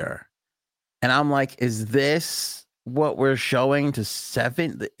behavior, and I'm is this what we're showing to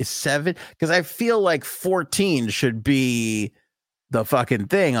 7? Because I feel 14 should be the fucking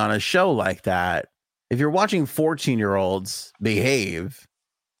thing on a show like that. If you're watching 14-year-olds behave,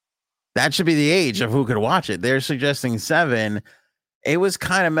 that should be the age of who could watch it. They're suggesting 7. It was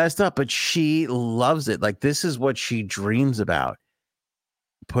kind of messed up, but she loves it. This is what she dreams about.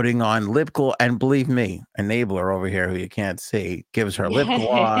 Putting on lip gloss, and believe me, enabler over here who you can't see gives her lip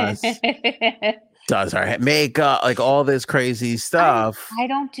gloss, does her makeup, all this crazy stuff. I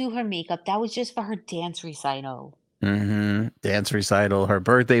don't do her makeup. That was just for her dance recital. Dance recital. Her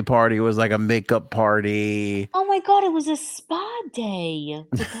birthday party was a makeup party. Oh my God, it was a spa day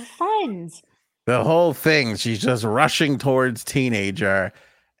with her friends. The whole thing, she's just rushing towards teenager.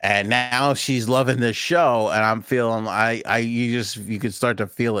 And now she's loving this show, and I'm feeling you could start to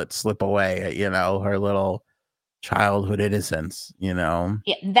feel it slip away, her little childhood innocence, Yeah,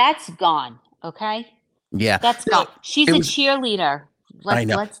 that's gone. Okay. Yeah. That's gone. She's a cheerleader. I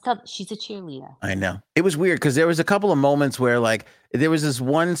know. She's a cheerleader. I know. It was weird because there was a couple of moments where like there was this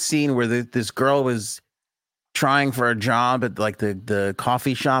one scene where this girl was trying for a job at like the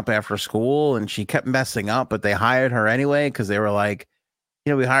coffee shop after school, and she kept messing up, but they hired her anyway because they were like,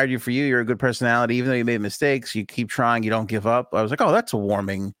 we hired you for you. You're a good personality. Even though you made mistakes, you keep trying. You don't give up. I was like, oh, that's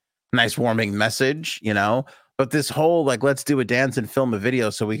a nice warming message, But this whole like, let's do a dance and film a video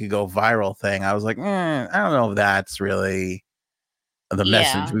so we could go viral thing. I was like, I don't know if that's really the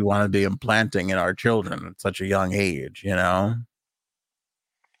message we want to be implanting in our children at such a young age,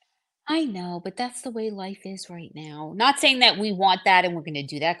 I know, but that's the way life is right now. Not saying that we want that and we're going to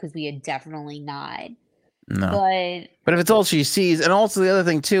do that because we are definitely not. No. But if it's all she sees, and also the other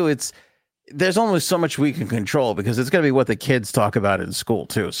thing too, there's only so much we can control because it's going to be what the kids talk about in school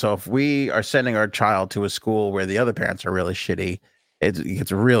too. So if we are sending our child to a school where the other parents are really shitty,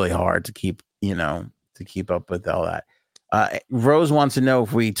 it's really hard to keep up with all that. Rose wants to know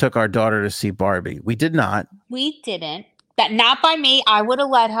if we took our daughter to see Barbie. We did not. We didn't. Not by me. I would have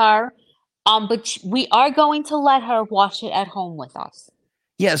let her. But we are going to let her watch it at home with us.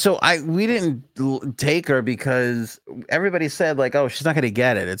 Yeah, so we didn't take her because everybody said like, oh, she's not going to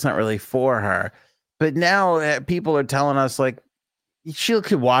get it. It's not really for her. But now people are telling us like she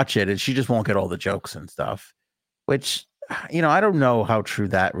could watch it and she just won't get all the jokes and stuff. Which, I don't know how true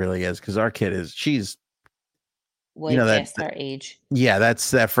that really is because our kid she's past her age. Yeah,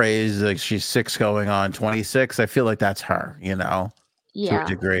 that's that phrase. Like she's 6 going on 26. I feel like that's her, to a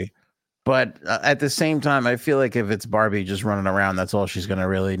degree. But at the same time, I feel like if it's Barbie just running around, that's all she's going to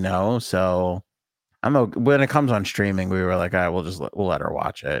really know. So when it comes on streaming, we were like, all right, we'll let her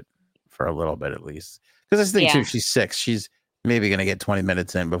watch it for a little bit at least. Because this thing too, she's 6. She's maybe going to get 20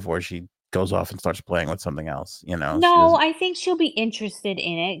 minutes in before she goes off and starts playing with something else. No, I think she'll be interested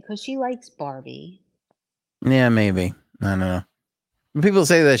in it because she likes Barbie. Yeah, maybe. I don't know. People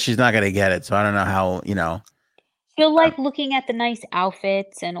say that she's not going to get it, so I don't know how, She'll like looking at the nice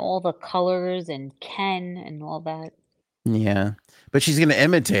outfits and all the colors and Ken and all that. Yeah, but she's going to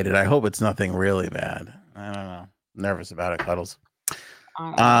imitate it. I hope it's nothing really bad. I don't know. I'm nervous about it, Cuddles.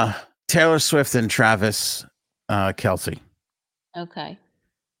 Taylor Swift and Travis Kelce. Okay.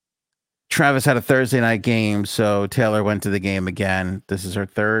 Travis had a Thursday night game, so Taylor went to the game again. This is her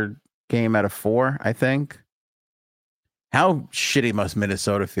 3rd game out of 4, I think. How shitty must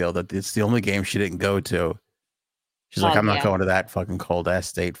Minnesota feel that it's the only game she didn't go to? She's like, I'm not going to that fucking cold ass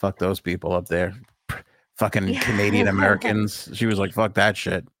state. Fuck those people up there. Fucking Canadian Americans. She was like, fuck that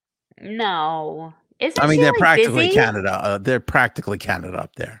shit. No. They're practically busy? Canada. They're practically Canada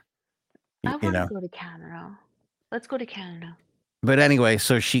up there. I want to go to Canada. Let's go to Canada. But anyway,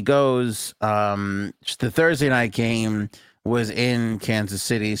 so she goes, the Thursday night game was in Kansas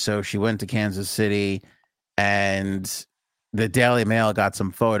City. So she went to Kansas City and the Daily Mail got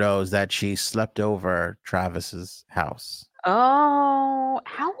some photos that she slept over Travis's house. Oh,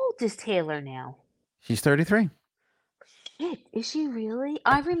 how old is Taylor now? She's 33. Shit, is she really?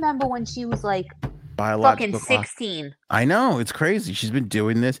 I remember when she was like fucking 16. I know, it's crazy. She's been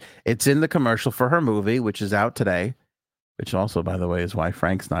doing this. It's in the commercial for her movie, which is out today. Which also, by the way, is why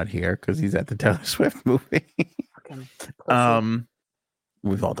Frank's not here because he's at the Taylor Swift movie.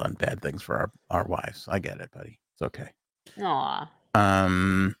 We've all done bad things for our wives. I get it, buddy. It's okay. Aw.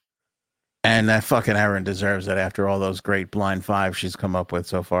 And that fucking Erin deserves it after all those great blind fives she's come up with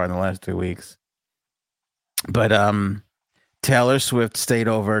so far in the last 2 weeks. But Taylor Swift stayed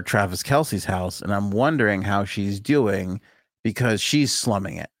over at Travis Kelce's house, and I'm wondering how she's doing because she's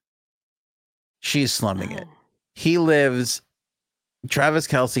slumming it. She's slumming it. Travis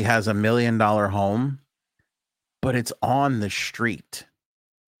Kelce has $1 million home, but it's on the street.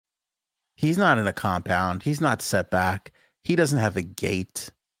 He's not in a compound. He's not set back. He doesn't have a gate.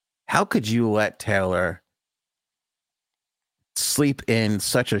 How could you let Taylor sleep in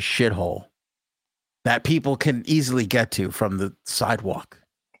such a shithole that people can easily get to from the sidewalk?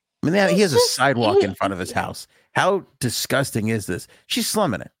 I mean, he has a sidewalk in front of his house. How disgusting is this? She's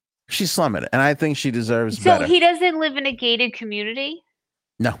slumming it. And I think she deserves better. So he doesn't live in a gated community?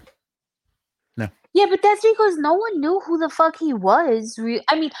 No. Yeah, but that's because no one knew who the fuck he was.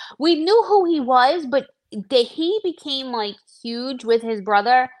 I mean, we knew who he was, but he became like huge with his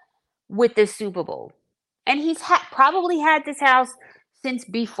brother with the Super Bowl. And he's probably had this house since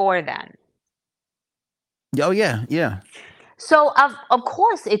before then. Oh, yeah. So, of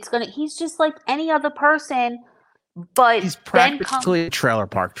course, he's just like any other person But he's practically trailer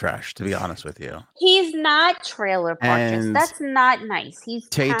park trash, to be honest with you. He's not trailer park trash. That's not nice. He's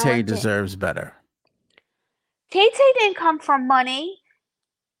Tay talented. deserves better. Tay didn't come from money.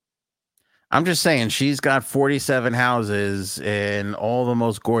 I'm just saying, she's got 47 houses in all the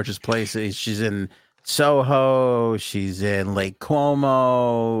most gorgeous places. She's in Soho. She's in Lake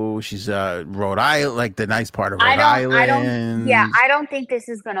Como. She's Rhode Island, like the nice part of Rhode Island. I don't think this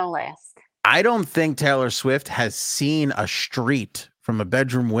is gonna last. I don't think Taylor Swift has seen a street from a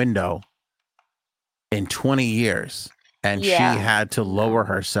bedroom window in 20 years, and she had to lower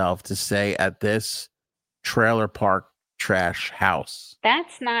herself to stay at this trailer park trash house.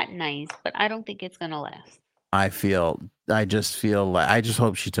 That's not nice, but I don't think it's gonna last. I just feel like I just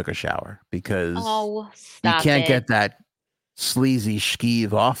hope she took a shower, because you can't get that sleazy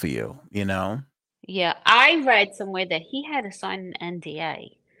skeeve off of you, you know? Yeah, I read somewhere that he had to sign an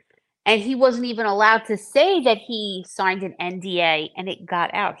NDA, and he wasn't even allowed to say that he signed an NDA, and it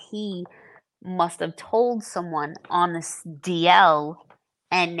got out. He must have told someone on this DL,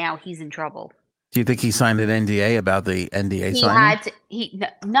 and now he's in trouble. Do you think he signed an NDA about the NDA signing?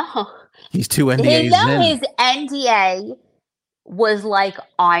 No. He's 2 NDAs in. His NDA was like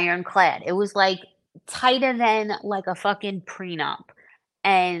ironclad. It was like tighter than like a fucking prenup.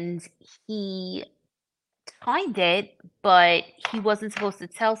 And he signed it, but he wasn't supposed to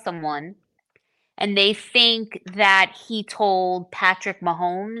tell someone. And they think that he told Patrick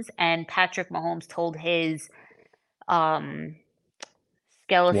Mahomes, and Patrick Mahomes told his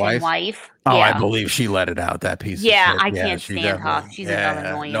skeleton wife. Oh, yeah. I believe she let it out, that piece of shit. I can't stand her. She's another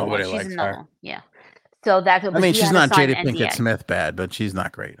annoying one. Nobody likes her. Yeah. So that's what I mean, she's not Jada Pinkett Smith bad, but she's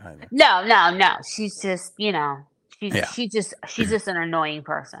not great either. No. She's just, she's just an annoying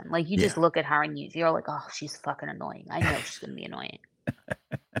person. Like, you just look at her and you're like, oh, she's fucking annoying. I know she's gonna be annoying.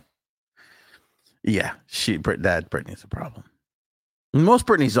 Yeah, Britney's a problem. Most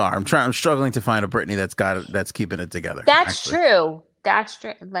Britneys are. I'm struggling to find a Britney that's keeping it together. That's true. That's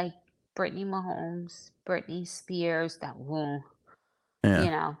true. Like Britney Mahomes, Britney Spears. Poor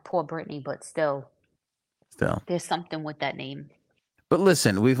Britney, but still, there's something with that name. But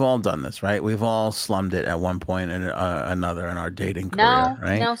listen, we've all done this, right? We've all slummed it at one point and another in our dating career,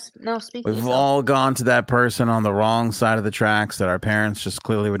 right? No. Speaking, we've all gone to that person on the wrong side of the tracks that our parents just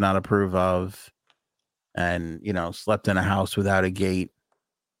clearly would not approve of, and slept in a house without a gate.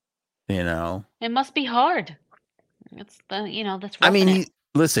 It must be hard. It's that's. I mean,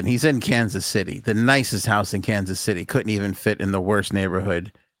 he's in Kansas City, the nicest house in Kansas City. Couldn't even fit in the worst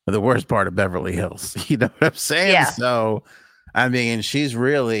neighborhood, or the worst part of Beverly Hills. You know what I'm saying? Yeah. So, I mean, she's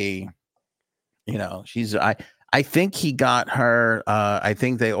really, I think he got her. I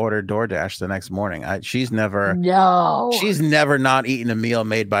think they ordered DoorDash the next morning. She's never not eaten a meal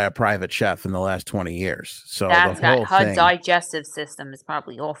made by a private chef in the last 20 years. So her digestive system is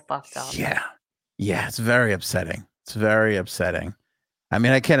probably all fucked up. Yeah, it's very upsetting. It's very upsetting. I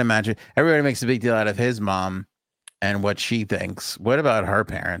mean, I can't imagine. Everybody makes a big deal out of his mom and what she thinks. What about her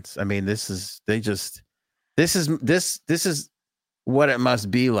parents? I mean, this is what it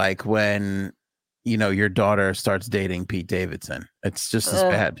must be like when your daughter starts dating Pete Davidson. It's just as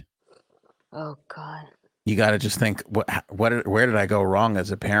bad. Oh God. You got to just think, where did I go wrong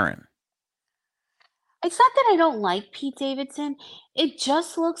as a parent? It's not that I don't like Pete Davidson. It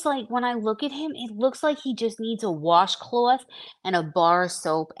just looks like, when I look at him, it looks like he just needs a washcloth and a bar of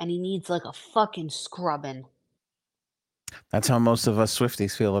soap, and he needs like a fucking scrubbing. That's how most of us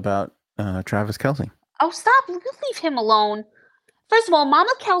Swifties feel about Travis Kelce. Oh, stop. Leave him alone. First of all,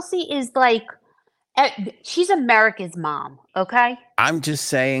 Mama Kelce is like, she's America's mom, okay? I'm just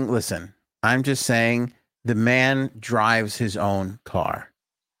saying, the man drives his own car.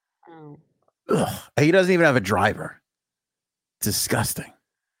 Ugh, he doesn't even have a driver. Disgusting.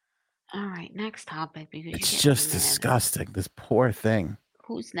 All right, next topic. It's just disgusting. This poor thing.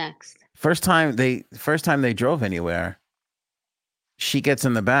 Who's next? First time they drove anywhere, she gets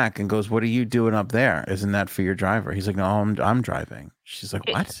in the back and goes, "What are you doing up there? Isn't that for your driver?" He's like, "No, I'm driving." She's like,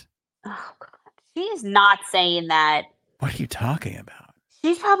 "What?" Oh God, she's not saying that. What are you talking about?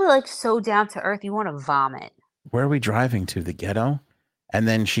 She's probably like so down to earth, you want to vomit. Where are we driving to? The ghetto? And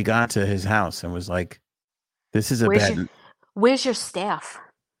then she got to his house and was like, "This is where's your staff?"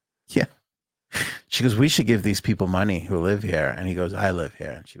 Yeah. She goes, "We should give these people money who live here." And he goes, "I live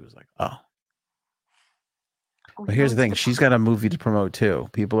here." And she was like, "Oh." But here's the thing. She's got a movie to promote too.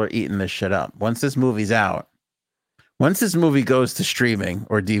 People are eating this shit up. Once this movie goes to streaming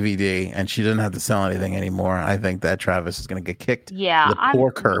or DVD and she doesn't have to sell anything anymore, I think that Travis is going to get kicked. Yeah. The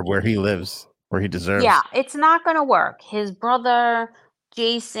poor curb where he lives, where he deserves. Yeah, it's not going to work. His brother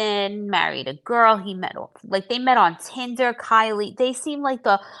Jason married a girl. They met on Tinder. Kylie. They seem like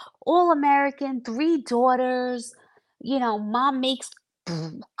the all-American, 3 daughters. Mom makes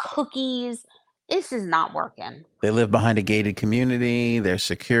cookies. This is not working. They live behind a gated community. There's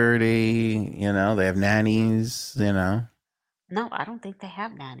security. They have nannies. No, I don't think they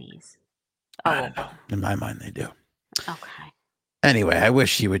have nannies. I don't know. In my mind, they do. Okay. Anyway, I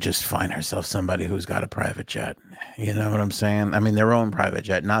wish she would just find herself somebody who's got a private jet. You know what I'm saying? I mean, their own private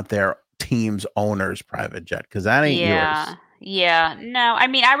jet, not their team's owner's private jet, because that ain't yours. Yeah. No, I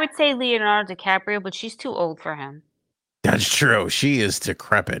mean, I would say Leonardo DiCaprio, but she's too old for him. That's true. She is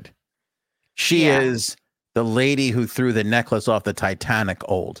decrepit. She is the lady who threw the necklace off the Titanic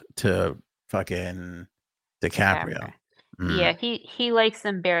old to fucking DiCaprio. Yeah, he likes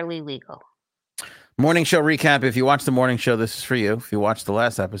them barely legal. Morning show recap. If you watch the morning show, this is for you. If you watch the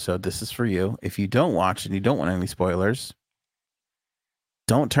last episode, this is for you. If you don't watch and you don't want any spoilers,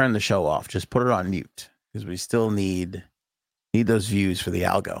 don't turn the show off. Just put it on mute because we still need those views for the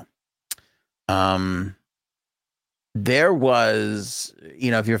algo. There was,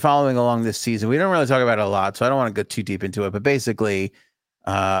 if you're following along this season, we don't really talk about it a lot, so I don't want to go too deep into it. But basically,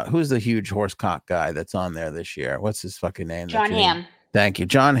 who's the huge horse cock guy that's on there this year? What's his fucking name? John Hamm. Thank you,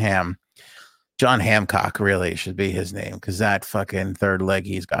 John Hamm. John Hancock really should be his name because that fucking third leg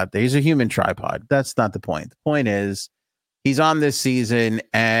he's got there. He's a human tripod. That's not the point. The point is he's on this season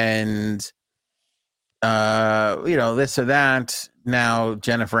and, this or that. Now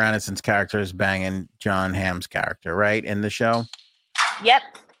Jennifer Aniston's character is banging John Hamm's character, right? In the show. Yep.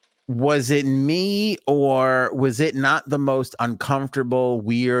 Was it me or was it not the most uncomfortable,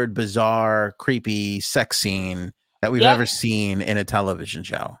 weird, bizarre, creepy sex scene that we've ever seen in a television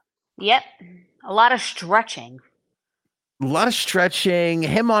show? Yep. A lot of stretching.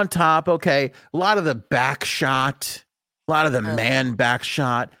 Him on top. Okay. A lot of the back shot. A lot of the man back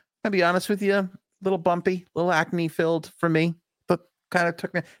shot. I'll be honest with you. A little bumpy, a little acne filled for me. But kind of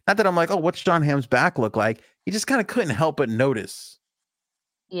took me. Not that I'm like, oh, what's John Hamm's back look like? You just kind of couldn't help but notice.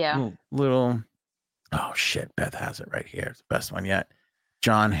 Yeah. Little. Oh, shit. Beth has it right here. It's the best one yet.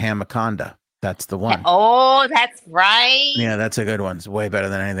 John Hamaconda. That's the one. Oh, that's right. Yeah, that's a good one. It's way better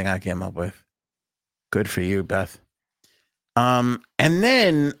than anything I came up with. Good for you, Beth. And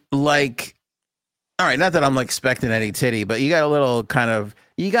then all right, not that I'm expecting any titty, but you got a little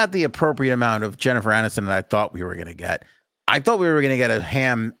you got the appropriate amount of Jennifer Aniston that I thought we were going to get. I thought we were going to get a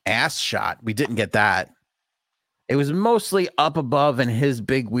Ham ass shot. We didn't get that. It was mostly up above and his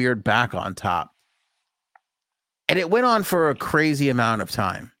big weird back on top. And it went on for a crazy amount of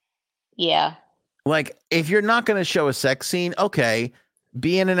time. Yeah. If you're not going to show a sex scene, okay,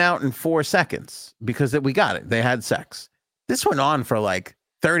 be in and out in 4 seconds because we got it. They had sex. This went on for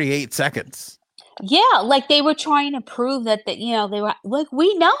 38 seconds. Yeah, they were trying to prove that they were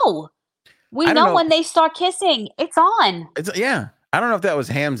we know. We know when they start kissing, it's on. I don't know if that was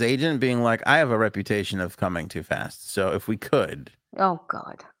Ham's agent being like, I have a reputation of coming too fast. So if we could. Oh,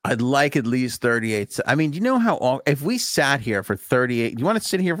 God. I'd like at least 38. I mean, do you know how, if we sat here for 38, you want to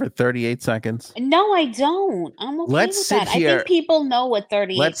sit here for 38 seconds? No, I don't. I'm okay with that. I think people know what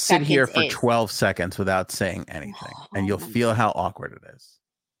 38 seconds is. Let's sit here for 12 seconds without saying anything, and you'll feel how awkward it is.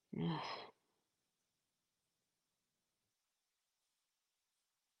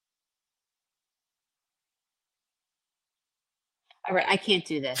 All right, I can't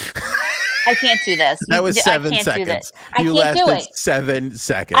do this. I can't do this. That was 7 seconds. You lasted 7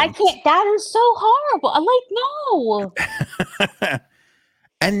 seconds. I can't. That is so horrible. No.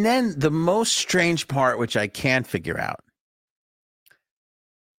 And then the most strange part, which I can't figure out,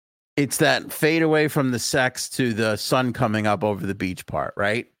 it's that fade away from the sex to the sun coming up over the beach part,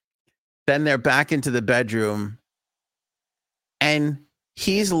 right? Then they're back into the bedroom, and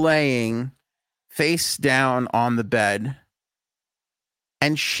he's laying face down on the bed.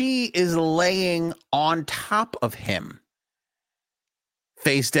 And she is laying on top of him,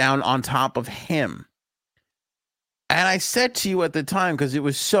 face down on top of him. And I said to you at the time, because it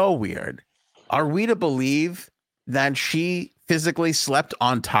was so weird, are we to believe that she physically slept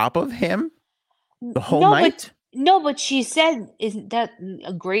on top of him the whole night? But she said, isn't that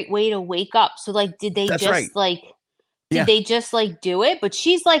a great way to wake up? So, did they they just do it? But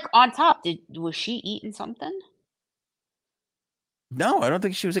she's on top. Was she eating something? No, I don't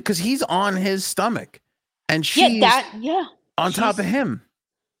think she was, because he's on his stomach, and she's on top of him.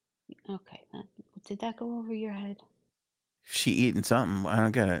 Okay, did that go over your head? She eating something? I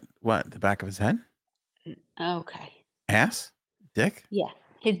don't get it. What? The back of his head? Okay. Ass? Dick? Yeah,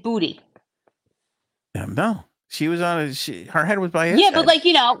 his booty. No, she was on her head was by his. Yeah, head. but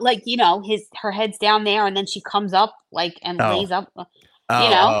her head's down there, and then she comes up and lays up.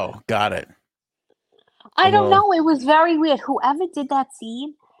 Oh, got it. I don't know. It was very weird. Whoever did that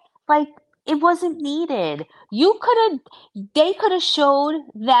scene, like, it wasn't needed. They could have showed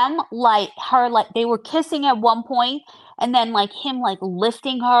them like her, like they were kissing at one point, and then like him like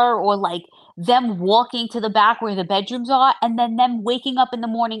lifting her, or like them walking to the back where the bedrooms are, and then them waking up in the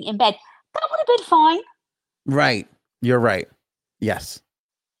morning in bed. That would have been fine. Right. You're right. Yes.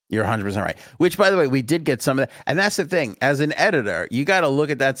 You're 100% right. Which, by the way, we did get some of that. And that's the thing. As an editor, you got to look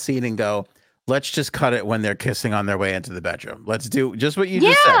at that scene and go, let's just cut it when they're kissing on their way into the bedroom. Let's do just what you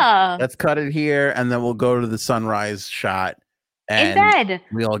just said. Let's cut it here, and then we'll go to the sunrise shot. And in bed.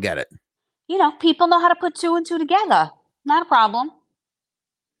 We all get it. People know how to put 2 and 2 together. Not a problem.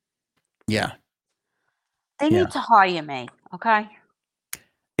 Yeah. They need to hire me, okay?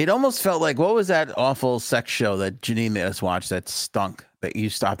 It almost felt like, what was that awful sex show that Janine made us watch that stunk, that you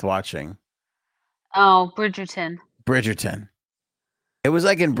stopped watching? Oh, Bridgerton. It was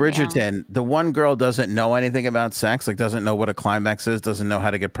like in Bridgerton, the one girl doesn't know anything about sex, like doesn't know what a climax is, doesn't know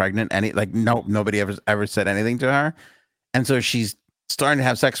how to get pregnant. Nobody ever said anything to her. And so she's starting to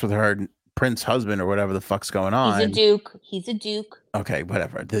have sex with her prince husband or whatever the fuck's going on. He's a duke. Okay,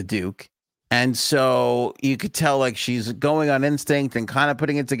 whatever. The duke. And so you could tell like she's going on instinct and kind of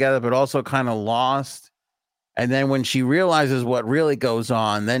putting it together, but also kind of lost. And then when she realizes what really goes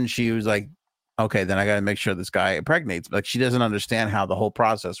on, then she was like, okay, then I got to make sure this guy impregnates. Like she doesn't understand how the whole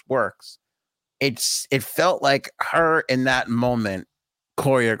process works. It felt like her in that moment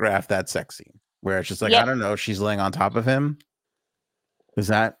choreographed that sex scene where it's just like, I don't know, she's laying on top of him. Is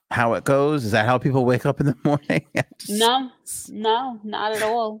that how it goes? Is that how people wake up in the morning? No, not at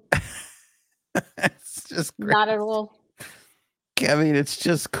all. It's just crazy. Not at all. I mean, it's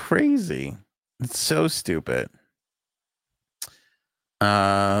just crazy. It's so stupid.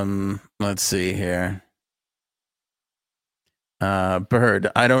 Let's see here. Bird,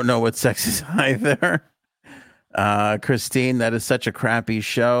 I don't know what sex is either. Christine, that is such a crappy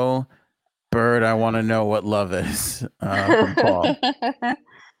show. Bird, I want to know what love is. From Paul.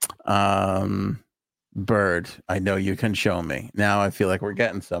 Bird, I know you can show me. Now I feel like we're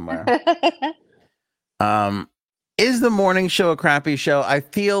getting somewhere. Is the morning show a crappy show? I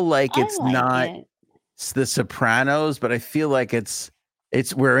feel like it's not The Sopranos, but I feel like it's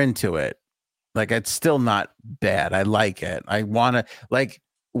we're into it. Like it's still not bad. I like it. I want to, like,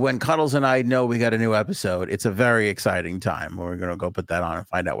 when Cuddles and I know we got a new episode, it's a very exciting time. We're going to go put that on and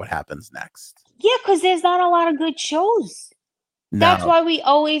find out what happens next. Yeah, because there's not a lot of good shows. No. That's why we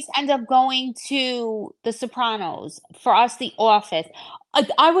always end up going to The Sopranos. For us, The Office.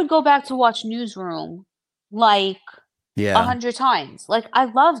 I would go back to watch Newsroom like 100 times. Like, I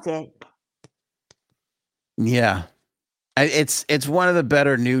loved it. Yeah. It's one of the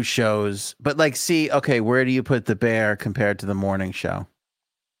better new shows. But, like, see, okay, where do you put The Bear compared to the morning show?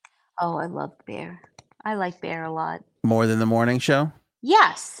 Oh, I love Bear. I like Bear a lot. More than the morning show?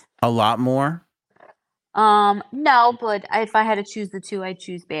 Yes. A lot more? No, but if I had to choose the two, I'd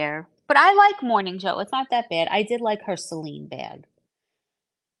choose Bear. But I like morning show. It's not that bad. I did like her Celine bag.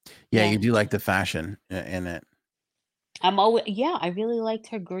 Yeah, you do like the fashion in it. I really liked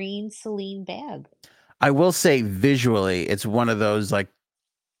her green Celine bag. I will say visually, it's one of those like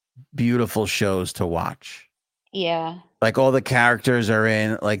beautiful shows to watch. Yeah. Like all the characters are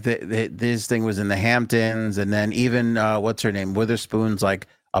in, like this thing was in the Hamptons, and then even what's her name, Witherspoon's like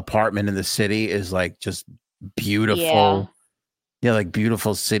apartment in the city is like just beautiful. Yeah, like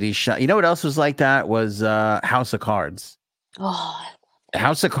beautiful city shot. You know what else was like that was House of Cards. Oh,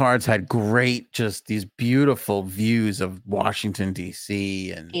 House of Cards had great, just these beautiful views of Washington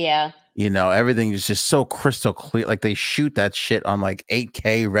D.C. and you know, everything is just so crystal clear. Like they shoot that shit on like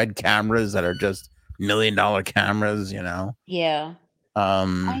 8K red cameras that are just $1 million cameras, you know? Yeah.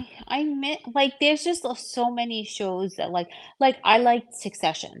 I meant, like, there's just so many shows that like I liked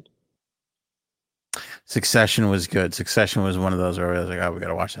Succession. Succession was good. Succession was one of those where I was like, oh, we got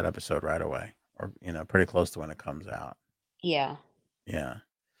to watch that episode right away, or, you know, pretty close to when it comes out. Yeah. Yeah.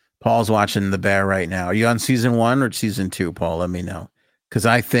 Paul's watching The Bear right now. Are you on season 1 or season 2, Paul? Let me know. Because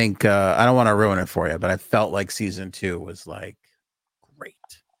I think, I don't want to ruin it for you, but I felt like season 2 was like great.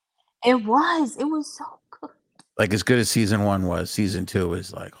 It was so good. Like as good as season 1 was, season 2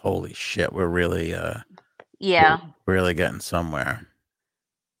 was like, holy shit, we're really, we're really getting somewhere.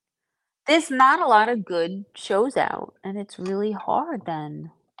 There's not a lot of good shows out, and it's really hard then.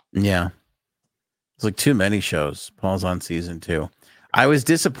 Yeah. It's like too many shows. Paul's on season 2. I was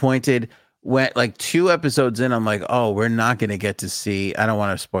disappointed when like 2 episodes in, I'm like, oh, we're not going to get to see, I don't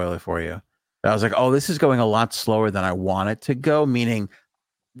want to spoil it for you. But I was like, oh, this is going a lot slower than I want it to go, meaning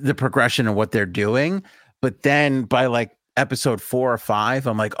the progression of what they're doing. But then by like episode 4 or 5,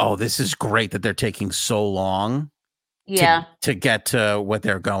 I'm like, oh, this is great that they're taking so long to get to what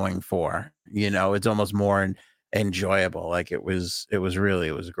they're going for. It's almost more enjoyable. Like it was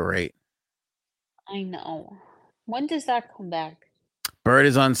great. I know. When does that come back? Bird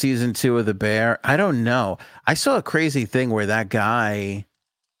is on season 2 of The Bear. I don't know. I saw a crazy thing where that guy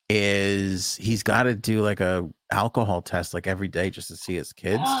he's got to do like a alcohol test like every day just to see his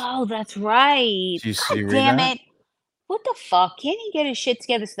kids. Oh, that's right. God damn it. What the fuck? Can't he get his shit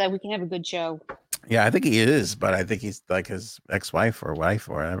together so that we can have a good show? Yeah, I think he is, but I think he's like his ex-wife or wife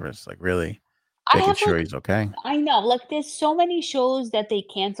or whatever. It's like really making sure he's okay. I know. Like there's so many shows that they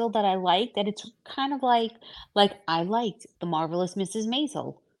canceled that I like that it's kind of like I liked The Marvelous Mrs.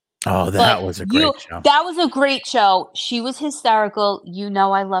 Maisel. Oh, that was a great show. That was a great show. She was hysterical.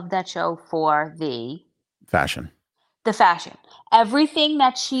 I love that show for the fashion. The fashion. Everything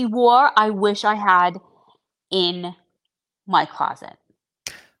that she wore, I wish I had in my closet.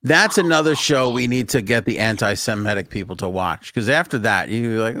 That's another show we need to get the anti-Semitic people to watch. Because after that,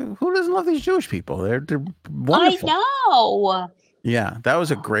 you're like, who doesn't love these Jewish people? They're wonderful. I know. Yeah, that was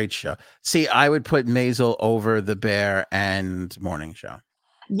a great show. See, I would put Maisel over The Bear and Morning Show.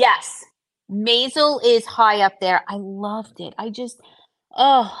 Yes. Maisel is high up there. I loved it.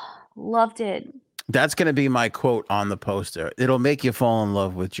 Loved it. That's going to be my quote on the poster. It'll make you fall in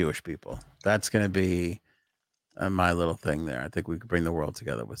love with Jewish people. That's going to be my little thing there. I think we could bring the world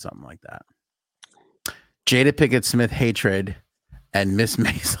together with something like that. Jada Pinkett Smith hatred and Miss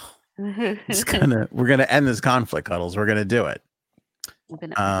Maisel. We're gonna end this conflict, Cuddles. We're gonna do it. We're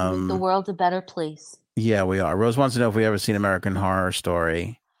gonna make the world a better place. Yeah, we are. Rose wants to know if we ever seen American Horror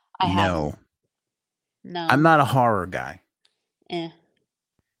Story. No. I'm not a horror guy.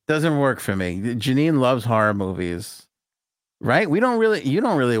 Doesn't work for me. Janine loves horror movies. Right? You don't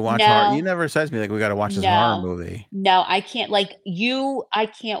really watch horror. You never said to me like we got to watch this horror movie. No, I can't I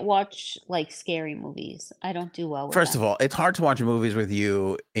can't watch like scary movies. I don't do well with First of all, it's hard to watch movies with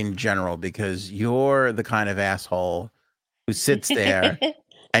you in general because you're the kind of asshole who sits there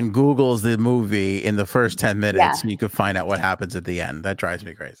and Googles the movie in the first 10 minutes and you can find out what happens at the end. That drives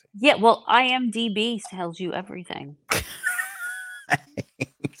me crazy. Yeah, well, IMDb tells you everything.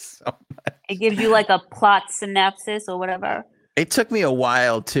 So much. It gives you like a plot synopsis or whatever. It took me a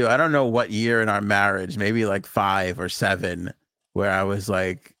while too. I don't know what year in our marriage, maybe like 5 or 7, where I was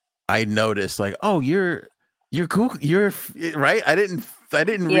like, I noticed like, oh, you're cool. You're right. I didn't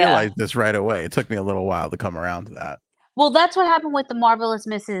realize this right away. It took me a little while to come around to that. Well, that's what happened with The Marvelous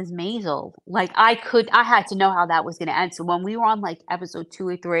Mrs. Maisel. Like I had to know how that was going to end. So when we were on like episode 2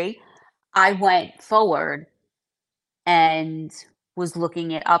 or 3, I went forward and was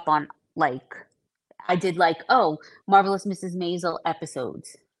looking it up on like, I did like, Marvelous Mrs. Maisel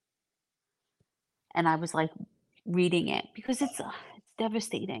episodes. And I was like reading it because it's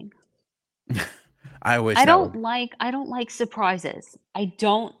devastating. I wish I don't like surprises. I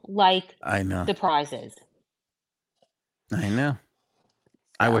don't like surprises. I know.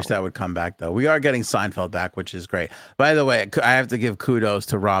 I wish that would come back though. We are getting Seinfeld back, which is great. By the way, I have to give kudos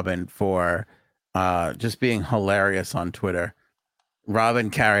to Robin for just being hilarious on Twitter. Robin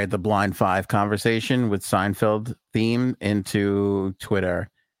carried the Blind 5 conversation with Seinfeld theme into Twitter,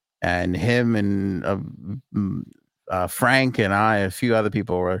 and him and Frank and a few other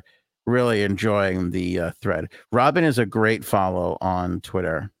people were really enjoying the thread. Robin is a great follow on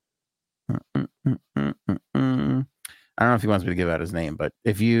Twitter. I don't know if he wants me to give out his name, but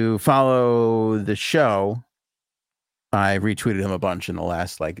if you follow the show, I retweeted him a bunch in the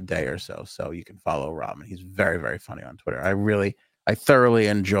last like day or so. So you can follow Robin. He's very, very funny on Twitter. I thoroughly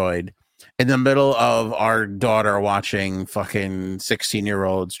enjoyed in the middle of our daughter watching fucking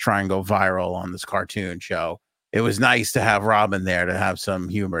 16-year-olds try and go viral on this cartoon show. It was nice to have Robin there to have some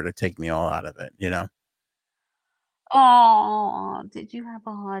humor to take me all out of it, you know? Oh, did you have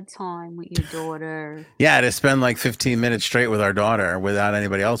a hard time with your daughter? Yeah, to spend like 15 minutes straight with our daughter without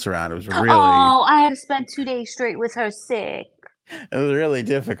anybody else around. It was really... Oh, I had to spend 2 days straight with her sick. It was really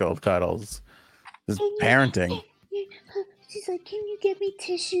difficult, Cuddles. This parenting. She's like, can you give me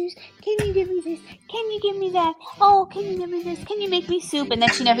tissues? Can you give me this? Can you give me that? Oh, can you give me this? Can you make me soup? And then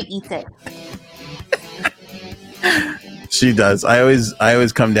she never eats it. She does. I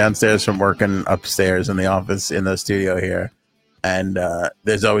always come downstairs from working upstairs in the office in the studio here, and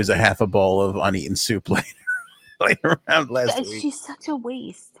there's always a half a bowl of uneaten soup laying around last week. She's such a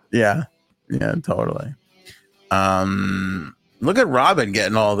waste. Yeah, totally. Look at Robin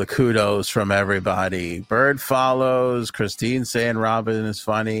getting all the kudos from everybody. Bird follows. Christine saying Robin is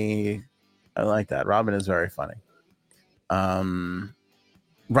funny. I like that. Robin is very funny.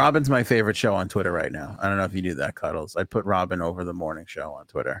 Robin's my favorite show on Twitter right now. I don't know if you knew that, Cuddles. I'd put Robin over the morning show on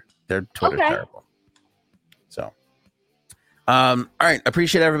Twitter. Their Twitter's terrible. So, all right.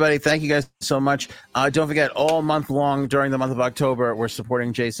 Appreciate everybody. Thank you guys so much. Don't forget, all month long during the month of October, we're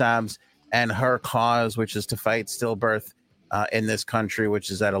supporting Jay Sabs and her cause, which is to fight stillbirth in this country, which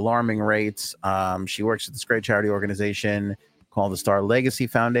is at alarming rates. She works at this great charity organization called the Star Legacy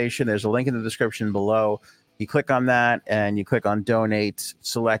Foundation. There's a link in the description below. You click on that and you click on donate,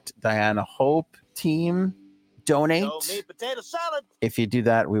 select Diana Hope team, donate. Potato salad. If you do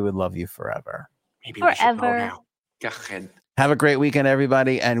that, we would love you forever. Maybe we should go now. Go ahead. Have a great weekend,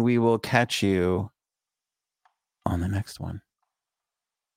 everybody, and we will catch you on the next one.